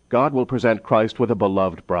 God will present Christ with a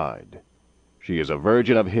beloved bride. She is a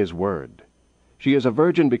virgin of his word. She is a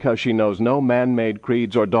virgin because she knows no man-made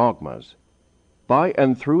creeds or dogmas. By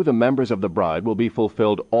and through the members of the bride will be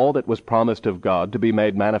fulfilled all that was promised of God to be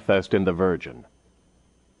made manifest in the virgin.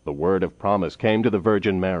 The word of promise came to the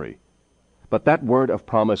Virgin Mary, but that word of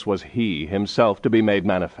promise was he himself to be made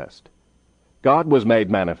manifest. God was made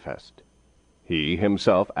manifest. He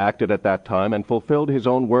himself acted at that time and fulfilled his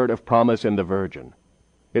own word of promise in the Virgin.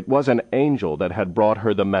 It was an angel that had brought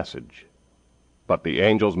her the message. But the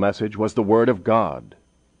angel's message was the word of God.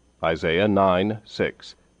 Isaiah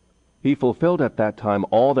 9:6. He fulfilled at that time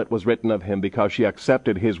all that was written of him because she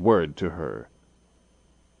accepted his word to her.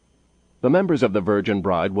 The members of the virgin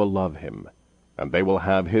bride will love him, and they will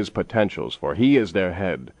have his potentials, for he is their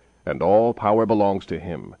head, and all power belongs to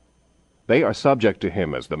him. They are subject to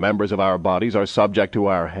him as the members of our bodies are subject to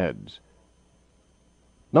our heads.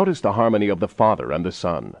 Notice the harmony of the Father and the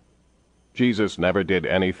Son. Jesus never did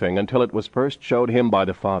anything until it was first showed him by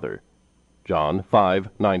the Father. John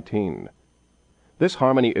 5:19. This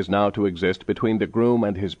harmony is now to exist between the groom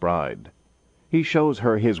and his bride. He shows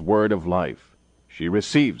her his word of life. She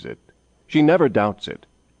receives it. She never doubts it.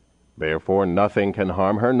 Therefore nothing can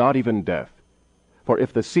harm her, not even death. For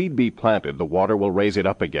if the seed be planted, the water will raise it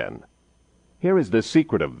up again. Here is the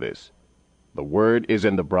secret of this. The word is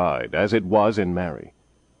in the bride, as it was in Mary.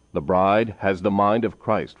 The bride has the mind of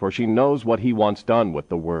Christ, for she knows what he wants done with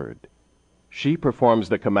the word. She performs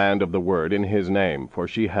the command of the word in his name, for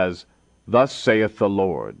she has, "Thus saith the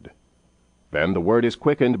Lord." Then the word is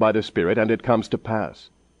quickened by the Spirit, and it comes to pass.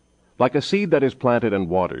 Like a seed that is planted and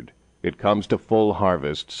watered, it comes to full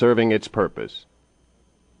harvest, serving its purpose.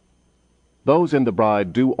 Those in the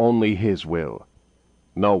bride do only his will.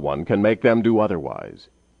 No one can make them do otherwise.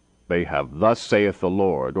 They have "Thus saith the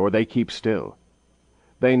Lord," or they keep still.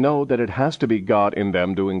 They know that it has to be God in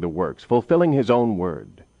them doing the works, fulfilling his own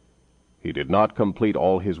word. He did not complete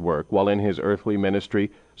all his work while in his earthly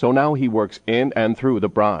ministry, so now he works in and through the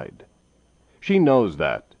bride. She knows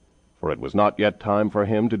that, for it was not yet time for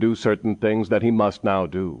him to do certain things that he must now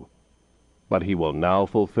do. But he will now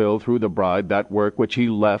fulfill through the bride that work which he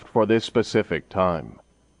left for this specific time.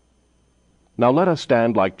 Now let us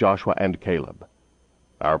stand like Joshua and Caleb.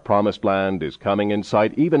 Our promised land is coming in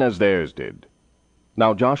sight even as theirs did.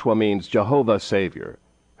 Now Joshua means Jehovah Savior,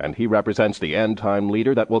 and he represents the end-time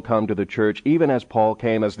leader that will come to the church even as Paul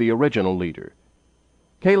came as the original leader.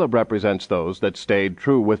 Caleb represents those that stayed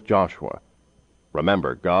true with Joshua.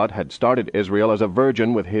 Remember, God had started Israel as a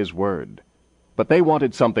virgin with his word. But they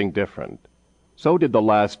wanted something different. So did the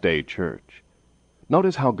last-day church.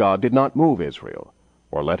 Notice how God did not move Israel,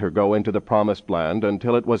 or let her go into the promised land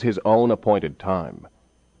until it was his own appointed time.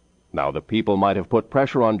 Now the people might have put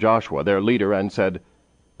pressure on Joshua, their leader, and said,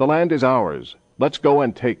 "The land is ours. Let's go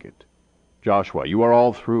and take it. Joshua, you are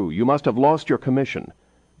all through. You must have lost your commission.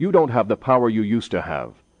 You don't have the power you used to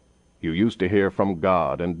have. You used to hear from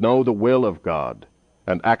God and know the will of God,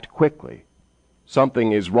 and act quickly.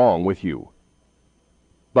 Something is wrong with you."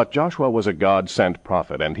 But Joshua was a God-sent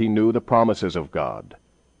prophet, and he knew the promises of God.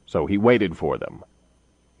 So he waited for them.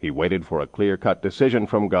 He waited for a clear-cut decision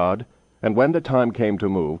from God, and when the time came to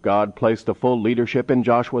move, God placed the full leadership in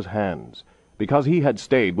Joshua's hands, because he had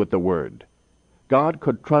stayed with the word. God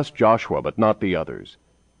could trust Joshua, but not the others.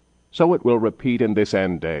 So it will repeat in this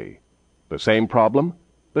end day. The same problem,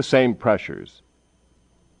 the same pressures.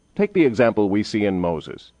 Take the example we see in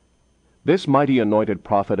Moses. This mighty anointed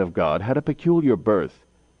prophet of God had a peculiar birth,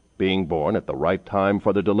 being born at the right time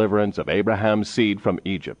for the deliverance of Abraham's seed from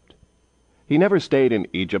Egypt. He never stayed in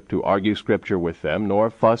Egypt to argue Scripture with them, nor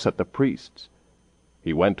fuss at the priests.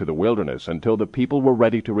 He went to the wilderness until the people were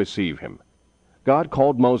ready to receive him. God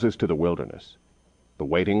called Moses to the wilderness. The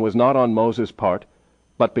waiting was not on Moses' part,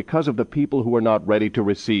 but because of the people who were not ready to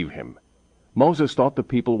receive him. Moses thought the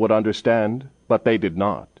people would understand, but they did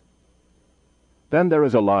not. Then there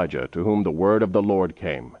is Elijah, to whom the word of the Lord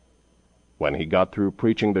came. When he got through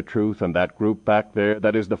preaching the truth, and that group back there,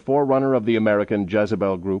 that is the forerunner of the American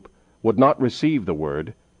Jezebel group, would not receive the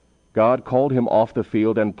word, God called him off the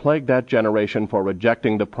field and plagued that generation for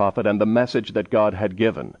rejecting the prophet and the message that God had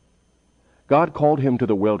given. God called him to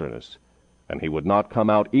the wilderness, and he would not come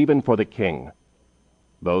out even for the king.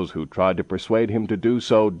 Those who tried to persuade him to do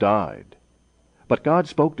so died. But God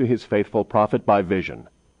spoke to his faithful prophet by vision.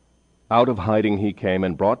 Out of hiding he came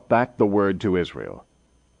and brought back the word to Israel.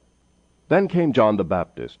 Then came John the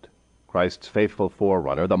Baptist, Christ's faithful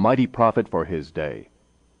forerunner, the mighty prophet for his day.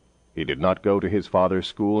 He did not go to his father's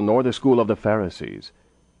school, nor the school of the Pharisees.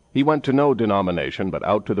 He went to no denomination, but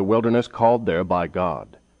out to the wilderness, called there by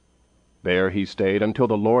God. There he stayed until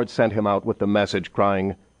the Lord sent him out with the message,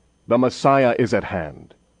 crying, "The Messiah is at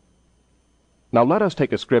hand." Now let us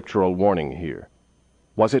take a scriptural warning here.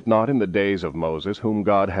 Was it not in the days of Moses, whom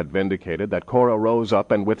God had vindicated, that Korah rose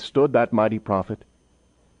up and withstood that mighty prophet?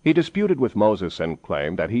 He disputed with Moses and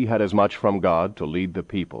claimed that he had as much from God to lead the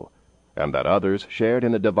people, and that others shared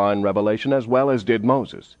in the divine revelation as well as did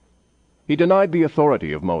Moses. He denied the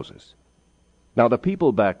authority of Moses. Now the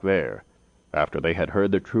people back there, after they had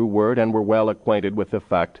heard the true word and were well acquainted with the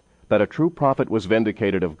fact that a true prophet was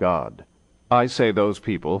vindicated of God, I say those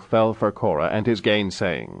people fell for Korah and his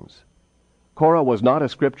gainsayings. Korah was not a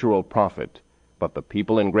scriptural prophet, but the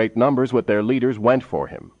people in great numbers with their leaders went for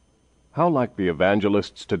him. How like the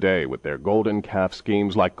evangelists today with their golden calf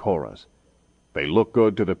schemes like Korah's. They look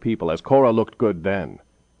good to the people as Korah looked good then.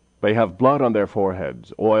 They have blood on their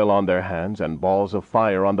foreheads, oil on their hands, and balls of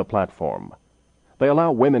fire on the platform. They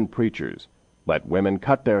allow women preachers, let women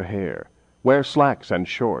cut their hair, wear slacks and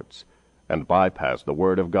shorts, and bypass the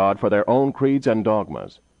word of God for their own creeds and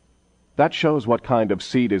dogmas. That shows what kind of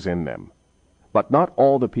seed is in them. But not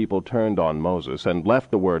all the people turned on Moses and left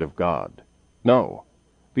the word of God. No,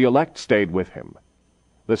 the elect stayed with him.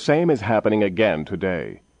 The same is happening again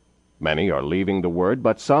today. Many are leaving the word,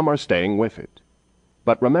 but some are staying with it.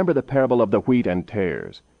 But remember the parable of the wheat and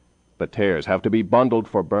tares. The tares have to be bundled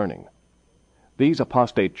for burning. These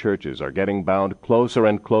apostate churches are getting bound closer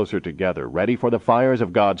and closer together, ready for the fires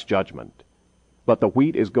of God's judgment. But the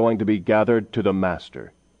wheat is going to be gathered to the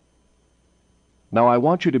Master. Now I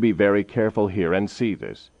want you to be very careful here and see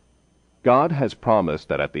this. God has promised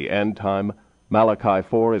that at the end time Malachi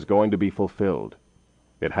 4 is going to be fulfilled.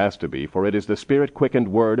 It has to be, for it is the Spirit-quickened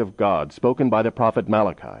word of God spoken by the prophet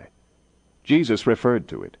Malachi. Jesus referred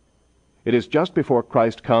to it. It is just before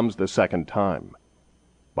Christ comes the second time.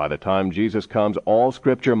 By the time Jesus comes, all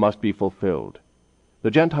Scripture must be fulfilled.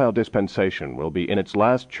 The Gentile dispensation will be in its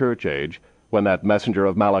last church age when that messenger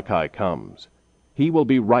of Malachi comes. He will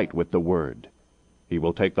be right with the Word. He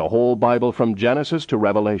will take the whole Bible from Genesis to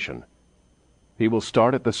Revelation. He will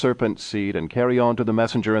start at the serpent's seed and carry on to the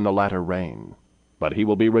messenger in the latter rain. But he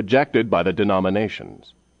will be rejected by the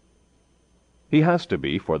denominations. He has to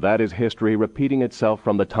be, for that is history repeating itself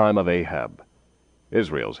from the time of Ahab.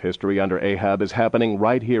 Israel's history under Ahab is happening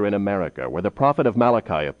right here in America, where the prophet of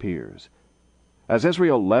Malachi appears. As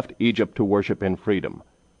Israel left Egypt to worship in freedom,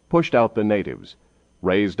 pushed out the natives,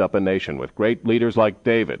 raised up a nation with great leaders like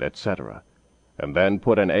David, etc., and then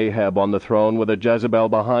put an Ahab on the throne with a Jezebel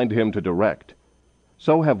behind him to direct,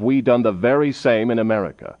 so have we done the very same in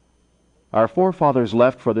America. Our forefathers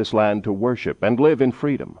left for this land to worship and live in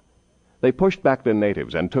freedom. They pushed back the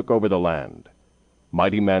natives and took over the land.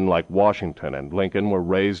 Mighty men like Washington and Lincoln were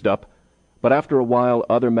raised up, but after a while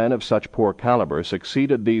other men of such poor caliber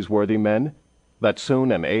succeeded these worthy men, that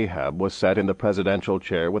soon an Ahab was set in the presidential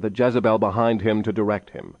chair with a Jezebel behind him to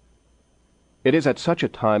direct him. It is at such a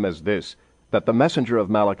time as this that the messenger of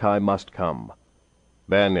Malachi must come.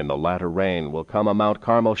 Then in the latter rain will come a Mount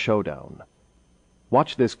Carmel showdown.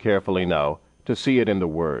 Watch this carefully now, to see it in the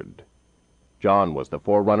Word. John was the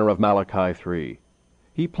forerunner of Malachi 3.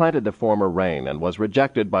 He planted the former rain and was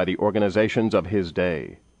rejected by the organizations of his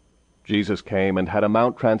day. Jesus came and had a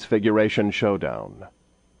Mount Transfiguration showdown.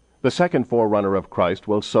 The second forerunner of Christ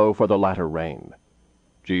will sow for the latter rain.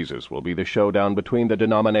 Jesus will be the showdown between the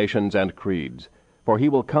denominations and creeds, for he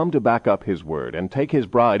will come to back up his word and take his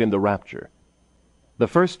bride in the rapture. The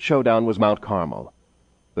first showdown was Mount Carmel.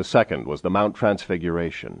 The second was the Mount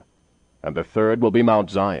Transfiguration. And the third will be Mount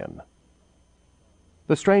Zion.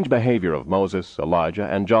 The strange behavior of Moses, Elijah,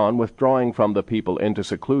 and John withdrawing from the people into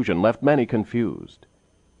seclusion left many confused.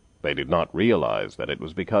 They did not realize that it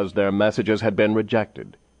was because their messages had been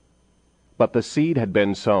rejected. But the seed had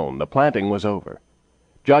been sown, the planting was over.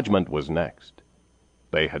 Judgment was next.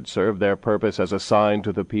 They had served their purpose as a sign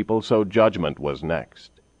to the people, so judgment was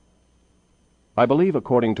next. I believe,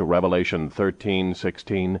 according to Revelation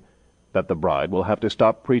 13:16, that the bride will have to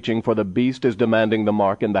stop preaching, for the beast is demanding the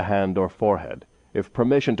mark in the hand or forehead, if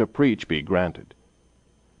permission to preach be granted.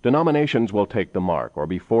 Denominations will take the mark or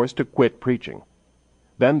be forced to quit preaching.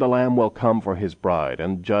 Then the Lamb will come for his bride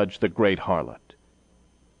and judge the great harlot.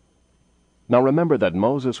 Now remember that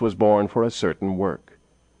Moses was born for a certain work,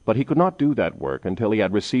 but he could not do that work until he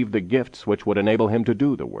had received the gifts which would enable him to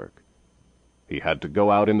do the work. He had to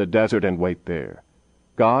go out in the desert and wait there.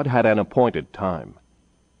 God had an appointed time.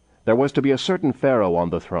 There was to be a certain Pharaoh on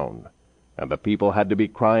the throne, and the people had to be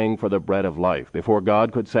crying for the bread of life before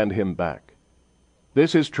God could send him back.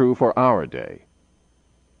 This is true for our day.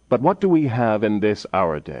 But what do we have in this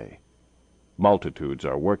our day? Multitudes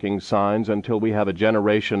are working signs until we have a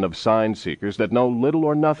generation of sign-seekers that know little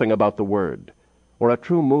or nothing about the Word, or a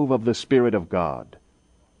true move of the Spirit of God.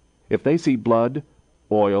 If they see blood,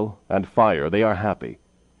 oil, and fire, they are happy.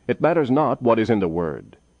 It matters not what is in the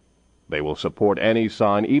Word. They will support any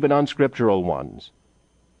sign, even unscriptural ones.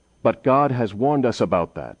 But God has warned us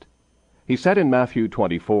about that. He said in Matthew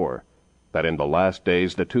 24 that in the last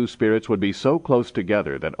days the two spirits would be so close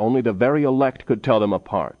together that only the very elect could tell them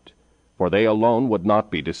apart, for they alone would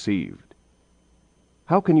not be deceived.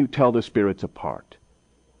 How can you tell the spirits apart?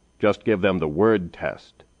 Just give them the word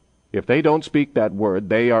test. If they don't speak that word,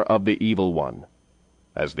 they are of the evil one.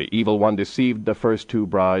 As the evil one deceived the first two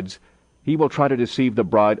brides, he will try to deceive the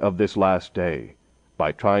bride of this last day,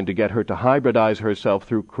 by trying to get her to hybridize herself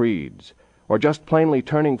through creeds, or just plainly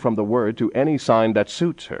turning from the Word to any sign that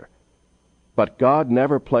suits her. But God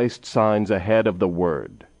never placed signs ahead of the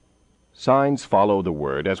Word. Signs follow the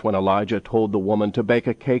Word, as when Elijah told the woman to bake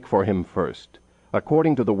a cake for him first,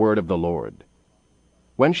 according to the word of the Lord.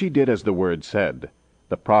 When she did as the Word said,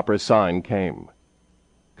 the proper sign came.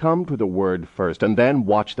 Come to the Word first, and then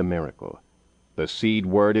watch the miracle. The seed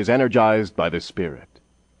word is energized by the Spirit.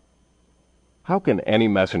 How can any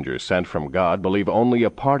messenger sent from God believe only a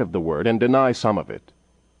part of the Word and deny some of it?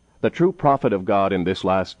 The true prophet of God in this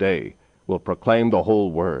last day will proclaim the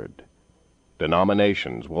whole Word.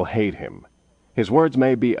 Denominations will hate him. His words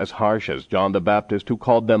may be as harsh as John the Baptist, who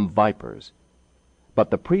called them vipers.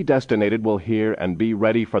 But the predestinated will hear and be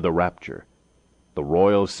ready for the rapture. The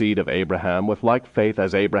royal seed of Abraham, with like faith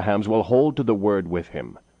as Abraham's, will hold to the Word with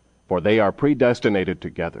him, for they are predestinated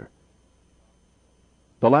together.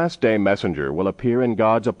 The last day messenger will appear in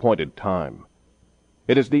God's appointed time.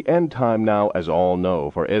 It is the end time now, as all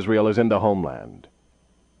know, for Israel is in the homeland.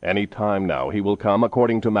 Any time now he will come,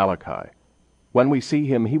 according to Malachi. When we see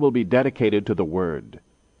him, he will be dedicated to the Word.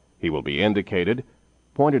 He will be indicated,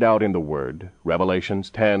 pointed out in the Word,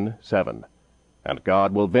 Revelations 10:7, and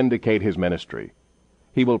God will vindicate his ministry.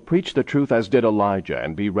 He will preach the truth as did Elijah,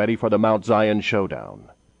 and be ready for the Mount Zion showdown.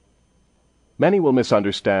 Many will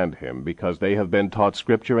misunderstand him because they have been taught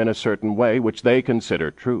Scripture in a certain way which they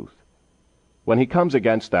consider truth. When he comes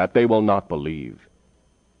against that, they will not believe.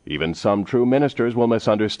 Even some true ministers will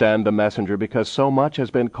misunderstand the messenger because so much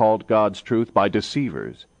has been called God's truth by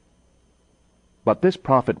deceivers. But this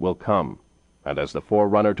prophet will come, and as the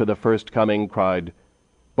forerunner to the first coming cried,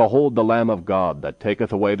 Behold the Lamb of God that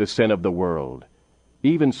taketh away the sin of the world.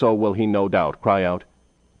 Even so will he no doubt cry out,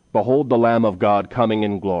 Behold the Lamb of God coming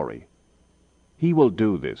in glory. He will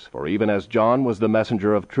do this, for even as John was the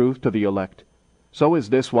messenger of truth to the elect, so is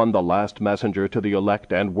this one the last messenger to the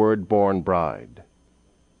elect and word-born bride.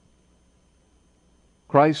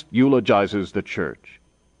 Christ eulogizes the church.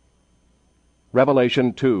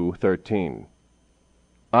 Revelation 2:13.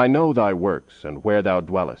 I know thy works, and where thou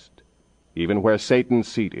dwellest, even where Satan's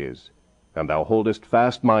seat is, and thou holdest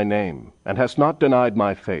fast my name, and hast not denied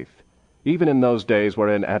my faith, even in those days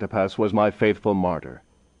wherein Antipas was my faithful martyr,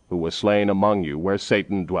 who was slain among you where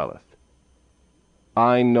Satan dwelleth.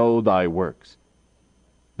 I know thy works.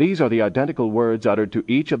 These are the identical words uttered to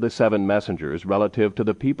each of the 7 messengers relative to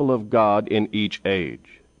the people of God in each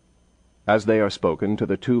age. As they are spoken to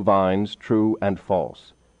the 2 vines, true and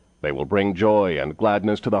false, they will bring joy and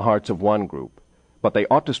gladness to the hearts of one group, but they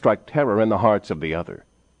ought to strike terror in the hearts of the other.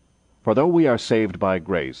 For though we are saved by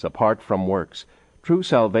grace, apart from works, true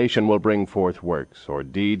salvation will bring forth works, or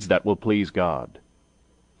deeds that will please God.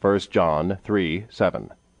 1 John 3:7.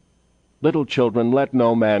 Little children, let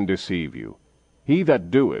no man deceive you. He that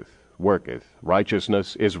doeth, worketh,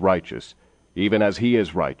 righteousness is righteous, even as he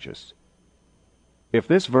is righteous. If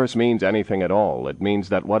this verse means anything at all, it means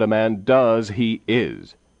that what a man does, he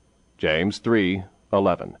is. James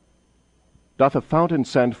 3:11. Doth a fountain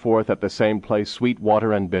send forth at the same place sweet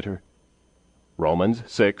water and bitter? Romans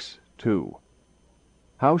 6:2.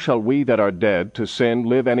 How shall we that are dead to sin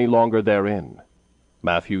live any longer therein?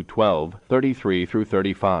 Matthew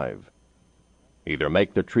 12:33-35. Either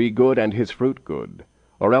make the tree good and his fruit good,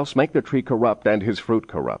 or else make the tree corrupt and his fruit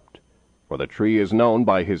corrupt. For the tree is known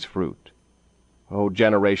by his fruit. O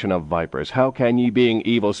generation of vipers, how can ye, being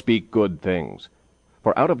evil, speak good things?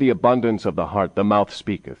 For out of the abundance of the heart the mouth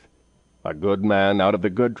speaketh. A good man out of the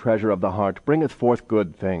good treasure of the heart bringeth forth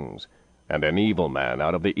good things, and an evil man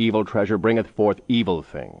out of the evil treasure bringeth forth evil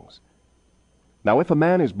things. Now if a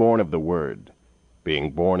man is born of the word,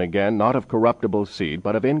 being born again not of corruptible seed,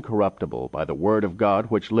 but of incorruptible, by the word of God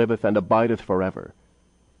which liveth and abideth forever.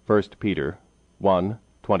 1 Peter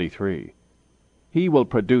 1:23. He will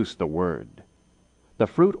produce the word. The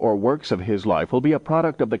fruit or works of his life will be a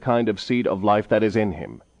product of the kind of seed of life that is in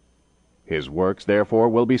him. His works, therefore,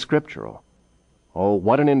 will be scriptural. Oh,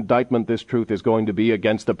 what an indictment this truth is going to be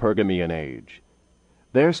against the Pergamean age!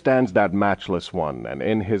 There stands that matchless one, and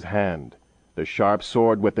in his hand the sharp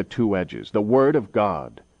sword with the two edges, the Word of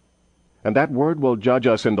God. And that Word will judge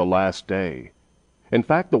us in the last day. In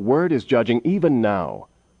fact, the Word is judging even now,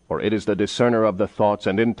 for it is the discerner of the thoughts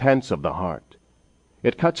and intents of the heart.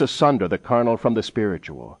 It cuts asunder the carnal from the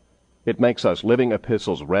spiritual. It makes us living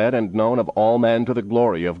epistles read and known of all men to the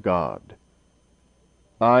glory of God.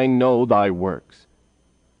 I know thy works.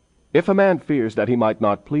 If a man fears that he might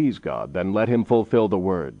not please God, then let him fulfill the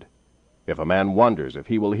word. If a man wonders if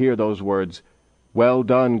he will hear those words, Well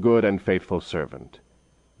done, good and faithful servant,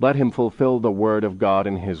 let him fulfill the word of God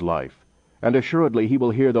in his life, and assuredly he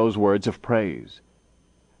will hear those words of praise.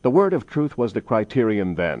 The word of truth was the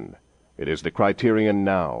criterion then. It is the criterion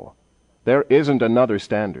now. There isn't another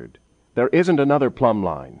standard. There isn't another plumb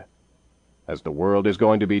line. As the world is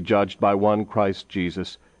going to be judged by one Christ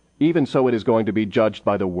Jesus, even so it is going to be judged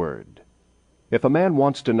by the Word. If a man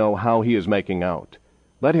wants to know how he is making out,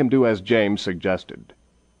 let him do as James suggested.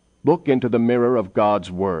 Look into the mirror of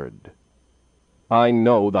God's Word. I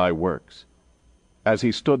know thy works. As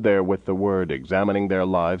he stood there with the Word, examining their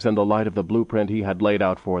lives in the light of the blueprint he had laid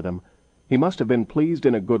out for them, he must have been pleased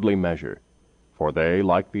in a goodly measure, for they,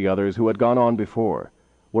 like the others who had gone on before,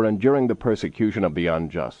 were enduring the persecution of the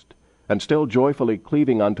unjust, and still joyfully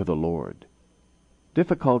cleaving unto the Lord.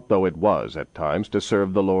 Difficult though it was at times to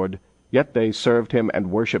serve the Lord, yet they served him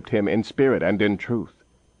and worshipped him in spirit and in truth.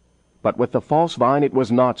 But with the false vine it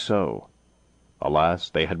was not so. Alas,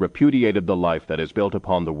 they had repudiated the life that is built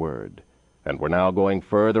upon the Word, and were now going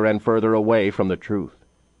further and further away from the truth.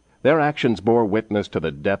 Their actions bore witness to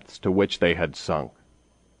the depths to which they had sunk.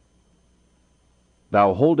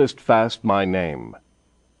 Thou holdest fast my name.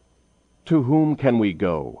 To whom can we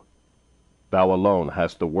go? Thou alone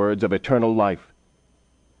hast the words of eternal life.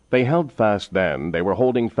 They held fast then, they were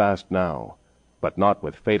holding fast now, but not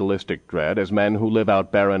with fatalistic dread as men who live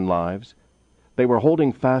out barren lives. They were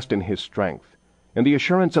holding fast in his strength, in the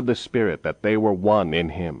assurance of the Spirit that they were one in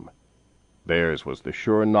him. Theirs was the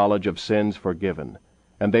sure knowledge of sins forgiven,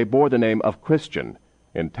 and they bore the name of Christian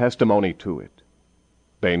in testimony to it.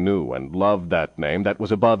 They knew and loved that name that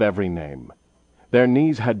was above every name. Their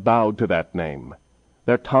knees had bowed to that name.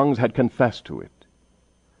 Their tongues had confessed to it.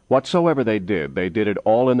 Whatsoever they did it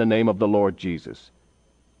all in the name of the Lord Jesus.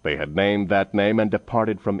 They had named that name and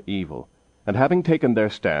departed from evil, and having taken their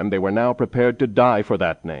stand, they were now prepared to die for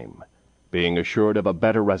that name, being assured of a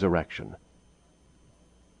better resurrection.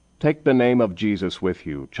 Take the name of Jesus with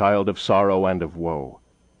you, child of sorrow and of woe.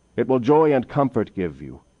 It will joy and comfort give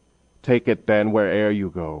you. Take it then where'er you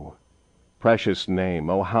go. Precious name,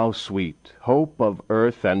 oh how sweet, hope of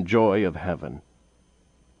earth and joy of heaven.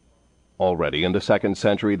 Already in the 2nd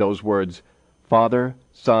century those words, Father,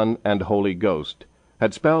 Son, and Holy Ghost,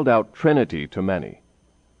 had spelled out Trinity to many,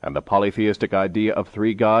 and the polytheistic idea of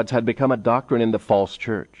three gods had become a doctrine in the false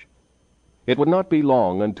church. It would not be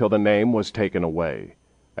long until the name was taken away,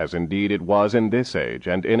 as indeed it was in this age,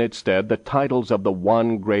 and in its stead the titles of the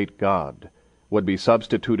one great God would be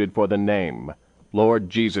substituted for the name, Lord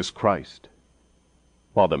Jesus Christ.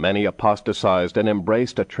 While the many apostatized and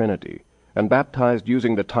embraced a Trinity, and baptized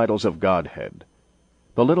using the titles of Godhead,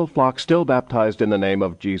 the little flock still baptized in the name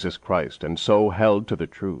of Jesus Christ, and so held to the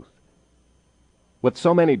truth. With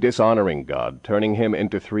so many dishonoring God, turning him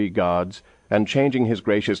into three gods, and changing his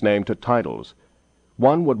gracious name to titles,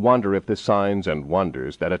 one would wonder if the signs and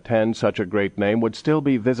wonders that attend such a great name would still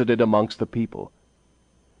be visited amongst the people.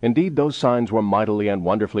 Indeed, those signs were mightily and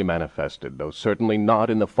wonderfully manifested, though certainly not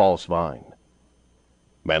in the false vine.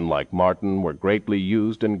 Men like Martin were greatly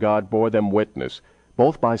used, and God bore them witness,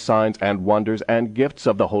 both by signs and wonders and gifts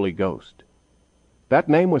of the Holy Ghost. That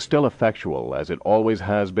name was still effectual, as it always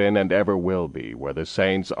has been and ever will be, where the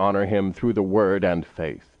saints honor him through the word and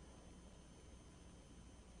faith.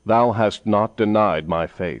 Thou hast not denied my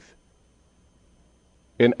faith.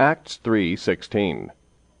 In Acts 3:16,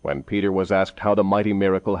 when Peter was asked how the mighty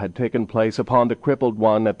miracle had taken place upon the crippled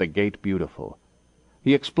one at the gate beautiful.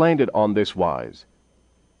 He explained it on this wise: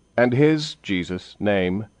 "And his, Jesus,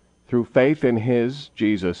 name, through faith in his,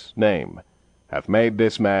 Jesus, name, hath made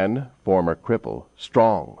this man, former cripple,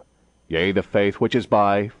 strong. Yea, the faith which is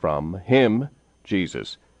by, from, him,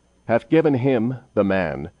 Jesus, hath given him, the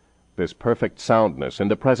man, this perfect soundness in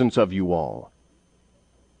the presence of you all."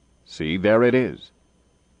 See, there it is.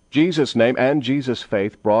 Jesus' name and Jesus'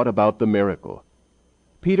 faith brought about the miracle.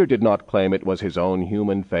 Peter did not claim it was his own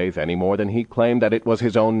human faith any more than he claimed that it was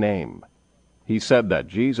his own name. He said that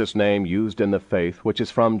Jesus' name used in the faith which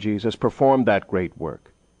is from Jesus performed that great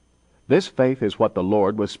work. This faith is what the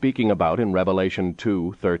Lord was speaking about in Revelation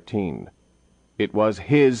 2:13. It was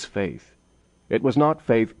his faith. It was not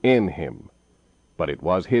faith in him, but it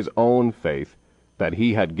was his own faith that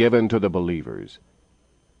he had given to the believers.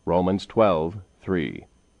 Romans 12:3.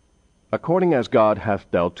 According as God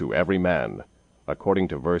hath dealt to every man, according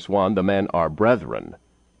to verse 1, the men are brethren,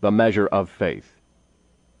 the measure of faith.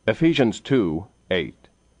 Ephesians 2:8.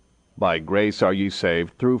 By grace are ye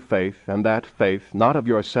saved through faith, and that faith not of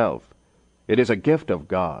yourself. It is a gift of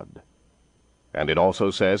God. And it also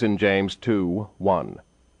says in James 2:1,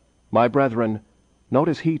 My brethren,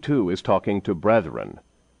 notice he too is talking to brethren,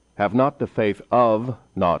 have not the faith of,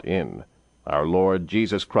 not in, our Lord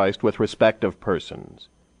Jesus Christ with respect of persons.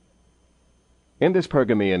 In this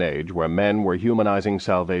Pergamean age, where men were humanizing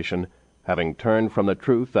salvation, having turned from the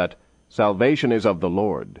truth that salvation is of the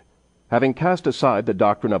Lord, having cast aside the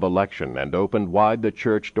doctrine of election and opened wide the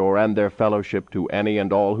church door and their fellowship to any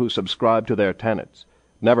and all who subscribe to their tenets,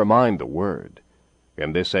 never mind the word,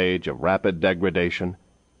 in this age of rapid degradation,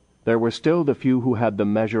 there were still the few who had the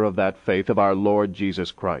measure of that faith of our Lord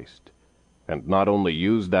Jesus Christ, and not only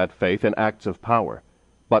used that faith in acts of power,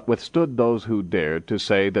 but withstood those who dared to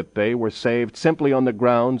say that they were saved simply on the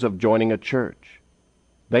grounds of joining a church.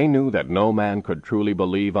 They knew that no man could truly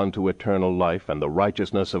believe unto eternal life and the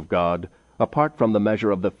righteousness of God apart from the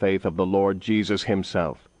measure of the faith of the Lord Jesus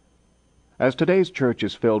himself. As today's church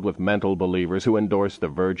is filled with mental believers who endorse the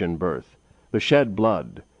virgin birth, the shed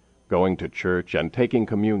blood, going to church and taking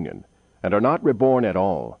communion, and are not reborn at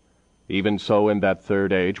all, even so in that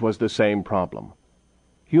third age was the same problem.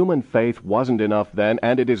 Human faith wasn't enough then,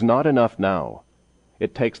 and it is not enough now.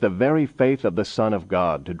 It takes the very faith of the Son of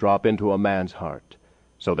God to drop into a man's heart,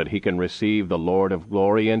 so that he can receive the Lord of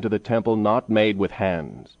glory into the temple not made with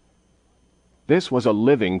hands. This was a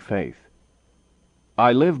living faith.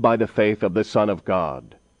 I live by the faith of the Son of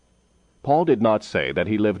God. Paul did not say that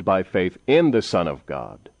he lived by faith in the Son of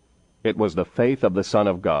God. It was the faith of the Son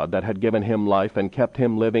of God that had given him life and kept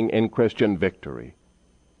him living in Christian victory.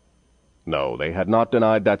 No, they had not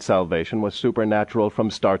denied that salvation was supernatural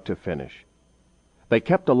from start to finish. They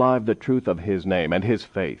kept alive the truth of his name and his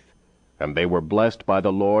faith, and they were blessed by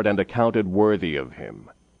the Lord and accounted worthy of him.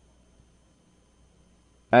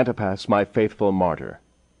 Antipas, my faithful martyr.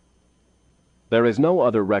 There is no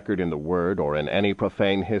other record in the Word or in any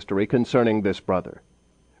profane history concerning this brother,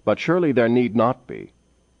 but surely there need not be.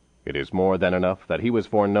 It is more than enough that he was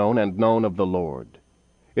foreknown and known of the Lord.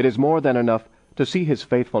 It is more than enough to see his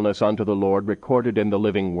faithfulness unto the Lord recorded in the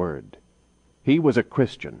living Word. He was a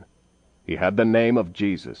Christian. He had the name of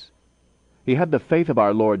Jesus. He had the faith of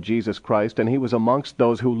our Lord Jesus Christ, and he was amongst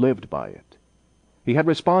those who lived by it. He had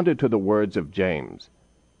responded to the words of James,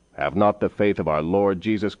 Have not the faith of our Lord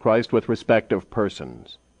Jesus Christ with respect of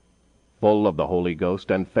persons. Full of the Holy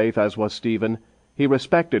Ghost and faith as was Stephen, he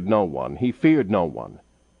respected no one, he feared no one.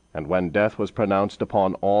 And when death was pronounced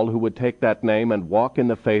upon all who would take that name and walk in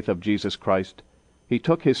the faith of Jesus Christ, he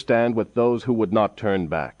took his stand with those who would not turn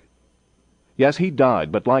back. Yes, he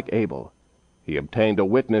died, but like Abel, he obtained a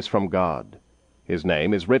witness from God. His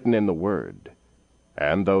name is written in the Word.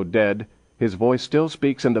 And though dead, his voice still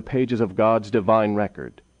speaks in the pages of God's divine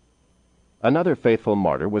record. Another faithful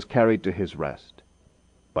martyr was carried to his rest.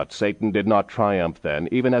 But Satan did not triumph then,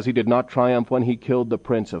 even as he did not triumph when he killed the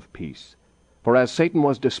Prince of Peace. For as Satan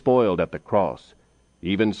was despoiled at the cross,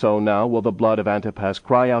 even so now will the blood of Antipas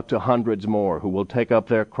cry out to hundreds more who will take up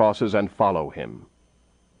their crosses and follow him.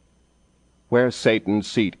 Where Satan's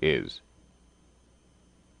seat is.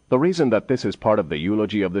 The reason that this is part of the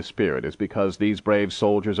eulogy of the Spirit is because these brave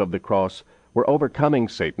soldiers of the cross were overcoming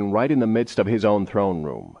Satan right in the midst of his own throne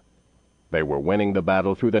room. They were winning the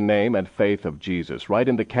battle through the name and faith of Jesus, right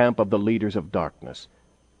in the camp of the leaders of darkness.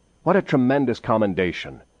 What a tremendous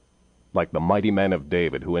commendation! Like the mighty men of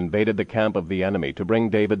David who invaded the camp of the enemy to bring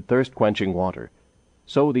David thirst-quenching water,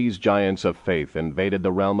 so these giants of faith invaded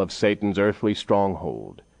the realm of Satan's earthly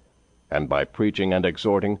stronghold, and by preaching and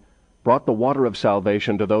exhorting brought the water of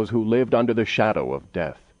salvation to those who lived under the shadow of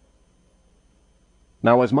death.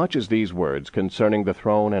 Now as much as these words concerning the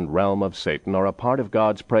throne and realm of Satan are a part of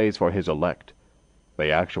God's praise for his elect,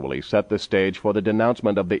 they actually set the stage for the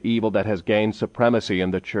denouncement of the evil that has gained supremacy in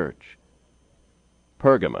the church.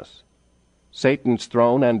 Pergamus, Satan's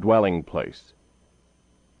throne and dwelling place.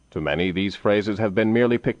 To many these phrases have been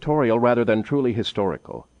merely pictorial rather than truly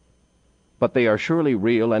historical. But they are surely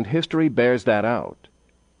real, and history bears that out.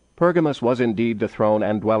 Pergamus was indeed the throne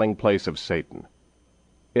and dwelling place of Satan.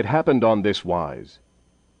 It happened on this wise.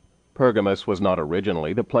 Pergamus was not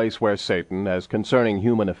originally the place where Satan, as concerning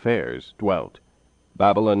human affairs, dwelt.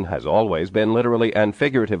 Babylon has always been literally and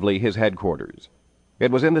figuratively his headquarters.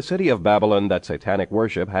 It was in the city of Babylon that satanic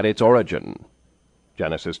worship had its origin.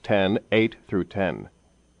 Genesis 10:8-10.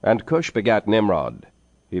 And Cush begat Nimrod.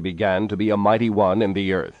 He began to be a mighty one in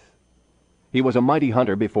the earth. He was a mighty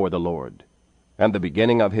hunter before the Lord. And the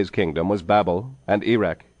beginning of his kingdom was Babel, and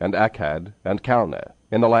Erech, and Akkad, and Calneh,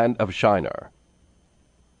 in the land of Shinar.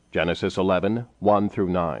 Genesis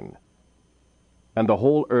 11:1-9. And the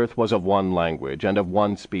whole earth was of one language, and of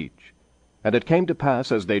one speech. And it came to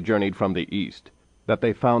pass, as they journeyed from the east, that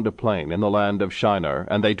they found a plain in the land of Shinar,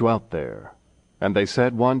 and they dwelt there. And they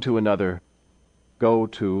said one to another, Go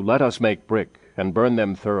to, let us make brick, and burn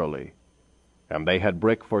them thoroughly. And they had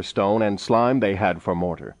brick for stone, and slime they had for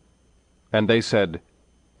mortar. And they said,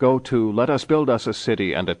 Go to, let us build us a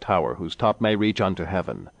city and a tower, whose top may reach unto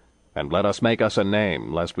heaven. And let us make us a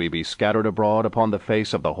name, lest we be scattered abroad upon the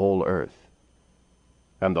face of the whole earth.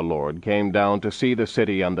 And the Lord came down to see the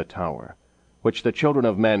city and the tower, which the children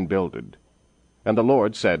of men builded. And the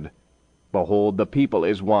Lord said, Behold, the people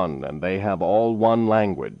is one, and they have all one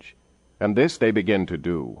language. And this they begin to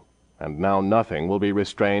do, and now nothing will be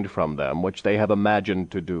restrained from them which they have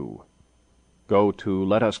imagined to do. Go to,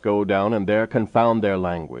 let us go down, and there confound their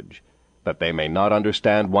language, that they may not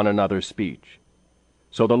understand one another's speech.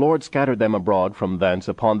 So the Lord scattered them abroad from thence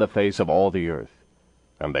upon the face of all the earth,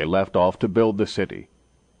 and they left off to build the city.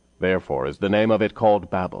 Therefore is the name of it called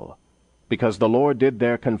Babel, because the Lord did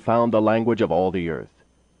there confound the language of all the earth.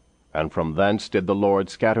 And from thence did the Lord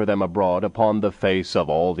scatter them abroad upon the face of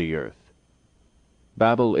all the earth.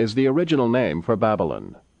 Babel is the original name for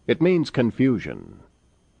Babylon. It means confusion.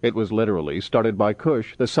 It was literally started by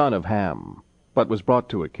Cush, the son of Ham, but was brought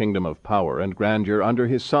to a kingdom of power and grandeur under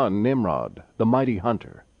his son Nimrod, the mighty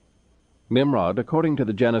hunter. Nimrod, according to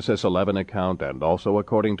the Genesis 11 account and also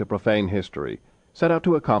according to profane history, set out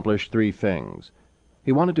to accomplish three things.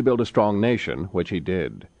 He wanted to build a strong nation, which he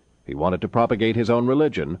did. He wanted to propagate his own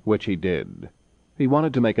religion, which he did. He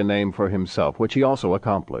wanted to make a name for himself, which he also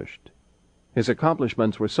accomplished. His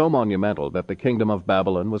accomplishments were so monumental that the kingdom of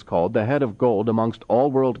Babylon was called the head of gold amongst all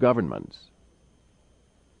world governments.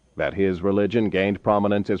 That his religion gained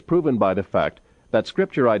prominence is proven by the fact that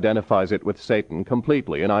Scripture identifies it with Satan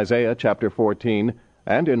completely in Isaiah chapter 14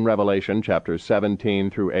 and in Revelation chapters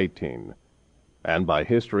 17-18. And by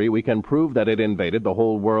history we can prove that it invaded the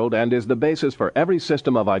whole world and is the basis for every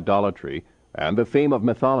system of idolatry and the theme of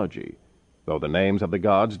mythology, though the names of the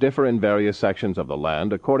gods differ in various sections of the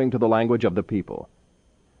land according to the language of the people.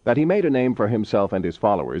 That he made a name for himself and his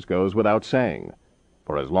followers goes without saying,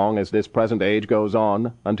 for as long as this present age goes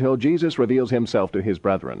on, until Jesus reveals himself to his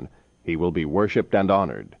brethren, he will be worshipped and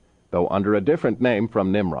honored, though under a different name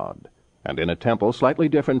from Nimrod, and in a temple slightly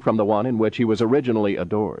different from the one in which he was originally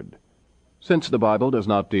adored. Since the Bible does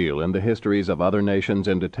not deal in the histories of other nations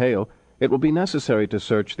in detail, it will be necessary to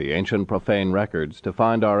search the ancient profane records to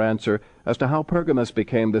find our answer as to how Pergamus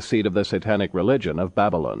became the seat of the satanic religion of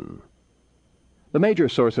Babylon. The major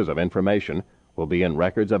sources of information will be in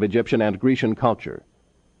records of Egyptian and Grecian culture.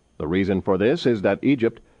 The reason for this is that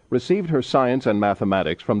Egypt received her science and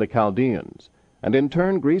mathematics from the Chaldeans, and in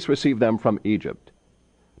turn Greece received them from Egypt.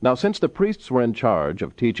 Now since the priests were in charge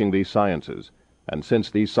of teaching these sciences, and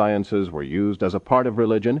since these sciences were used as a part of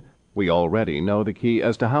religion, we already know the key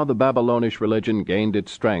as to how the Babylonish religion gained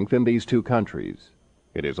its strength in these two countries.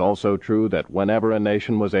 It is also true that whenever a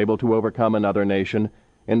nation was able to overcome another nation,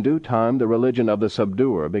 in due time the religion of the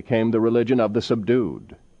subduer became the religion of the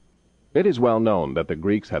subdued. It is well known that the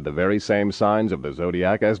Greeks had the very same signs of the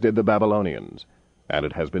zodiac as did the Babylonians, and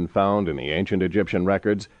it has been found in the ancient Egyptian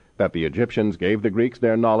records that the Egyptians gave the Greeks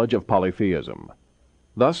their knowledge of polytheism.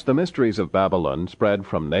 Thus the mysteries of Babylon spread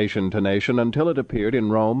from nation to nation until it appeared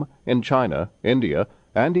in Rome, in China, India,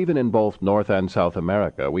 and even in both North and South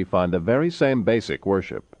America we find the very same basic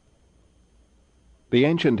worship. The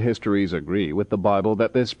ancient histories agree with the Bible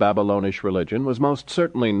that this Babylonish religion was most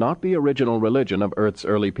certainly not the original religion of Earth's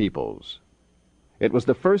early peoples. It was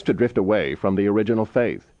the first to drift away from the original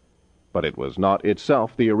faith, but it was not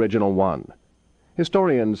itself the original one.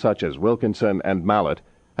 Historians such as Wilkinson and Mallet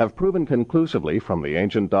have proven conclusively from the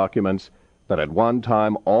ancient documents that at one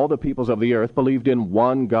time all the peoples of the earth believed in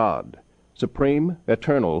one God, supreme,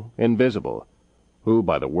 eternal, invisible, who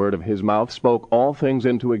by the word of his mouth spoke all things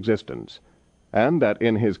into existence, and that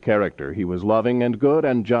in his character he was loving and good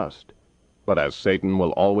and just. But as Satan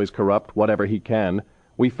will always corrupt whatever he can,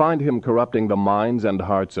 we find him corrupting the minds and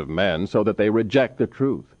hearts of men so that they reject the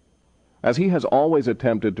truth. As he has always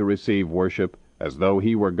attempted to receive worship as though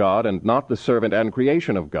he were God and not the servant and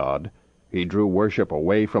creation of God, he drew worship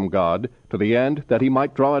away from God to the end that he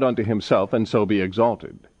might draw it unto himself and so be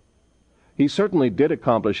exalted. He certainly did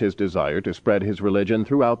accomplish his desire to spread his religion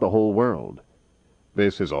throughout the whole world.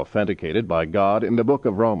 This is authenticated by God in the book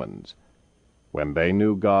of Romans. When they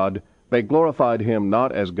knew God, they glorified him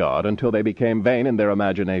not as God until they became vain in their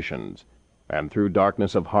imaginations, and through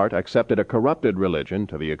darkness of heart accepted a corrupted religion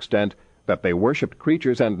to the extent that they worshipped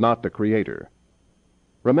creatures and not the Creator.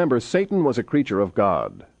 Remember, Satan was a creature of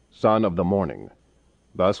God, son of the morning.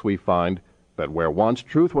 Thus we find that where once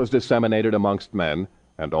truth was disseminated amongst men,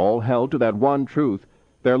 and all held to that one truth,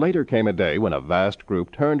 there later came a day when a vast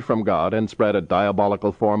group turned from God and spread a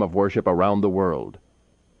diabolical form of worship around the world.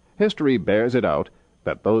 History bears it out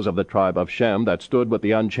that those of the tribe of Shem that stood with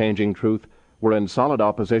the unchanging truth were in solid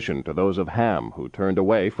opposition to those of Ham, who turned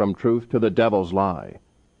away from truth to the devil's lie.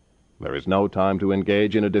 There is no time to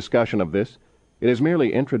engage in a discussion of this. It is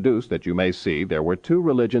merely introduced that you may see there were two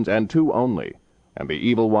religions and two only, and the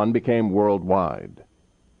evil one became worldwide.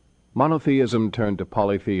 Monotheism turned to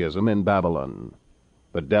polytheism in Babylon.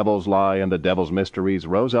 The devil's lie and the devil's mysteries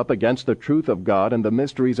rose up against the truth of God and the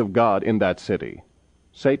mysteries of God in that city.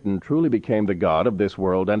 Satan truly became the god of this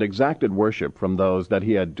world and exacted worship from those that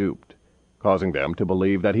he had duped, causing them to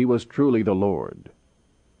believe that he was truly the Lord.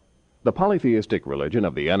 The polytheistic religion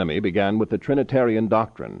of the enemy began with the Trinitarian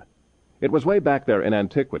doctrine. It was way back there in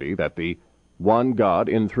antiquity that the one God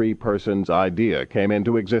in three persons idea came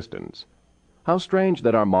into existence. How strange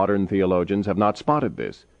that our modern theologians have not spotted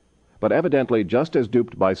this. But evidently just as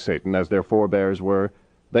duped by Satan as their forebears were,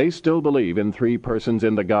 they still believe in three persons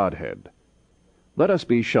in the Godhead. Let us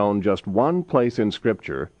be shown just one place in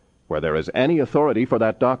Scripture where there is any authority for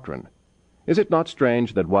that doctrine. Is it not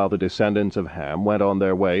strange that while the descendants of Ham went on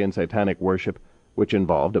their way in satanic worship, which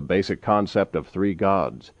involved a basic concept of three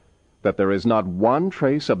gods, that there is not one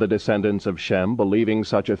trace of the descendants of Shem believing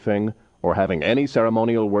such a thing, or having any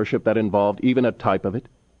ceremonial worship that involved even a type of it?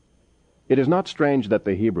 It is not strange that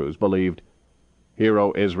the Hebrews believed, "Hear,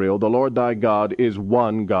 O Israel, the Lord thy God is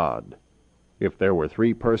one God." If there were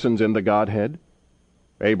three persons in the Godhead,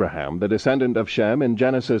 Abraham, the descendant of Shem, in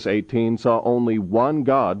Genesis 18 saw only one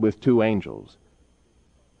God with two angels.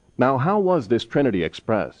 Now how was this Trinity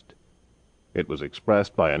expressed? It was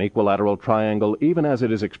expressed by an equilateral triangle, even as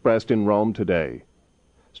it is expressed in Rome today.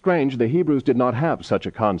 Strange, the Hebrews did not have such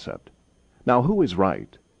a concept. Now who is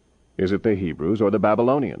right? Is it the Hebrews or the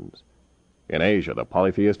Babylonians? In Asia, the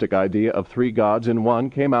polytheistic idea of three gods in one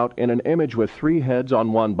came out in an image with three heads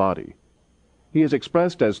on one body. He is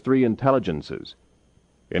expressed as three intelligences.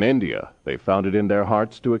 In India, they found it in their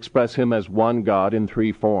hearts to express him as one God in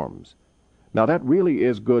three forms. Now that really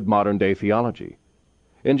is good modern-day theology.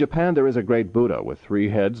 In Japan there is a great Buddha with three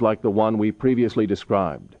heads like the one we previously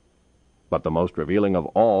described. But the most revealing of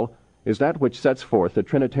all is that which sets forth the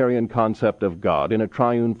Trinitarian concept of God in a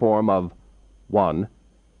triune form of 1.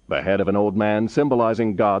 The head of an old man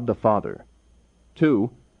symbolizing God the Father. 2.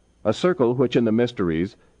 A circle which in the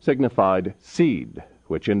mysteries signified seed,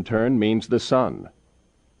 which in turn means the Son.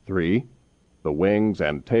 3. The wings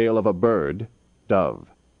and tail of a bird, dove.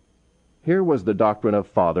 Here was the doctrine of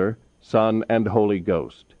Father, Son, and Holy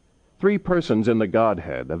Ghost. Three persons in the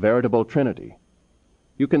Godhead, a veritable Trinity.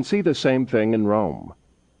 You can see the same thing in Rome.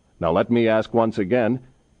 Now let me ask once again,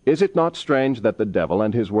 is it not strange that the devil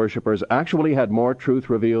and his worshippers actually had more truth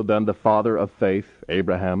revealed than the father of faith,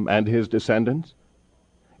 Abraham, and his descendants?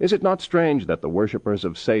 Is it not strange that the worshippers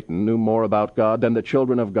of Satan knew more about God than the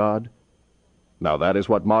children of God? Now that is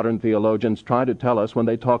what modern theologians try to tell us when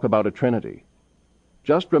they talk about a Trinity.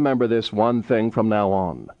 Just remember this one thing from now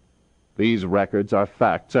on. These records are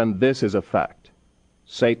facts, and this is a fact.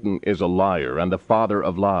 Satan is a liar and the father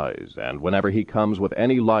of lies, and whenever he comes with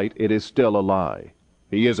any light, it is still a lie.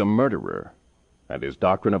 He is a murderer, and his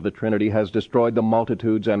doctrine of the Trinity has destroyed the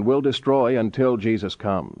multitudes and will destroy until Jesus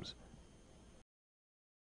comes.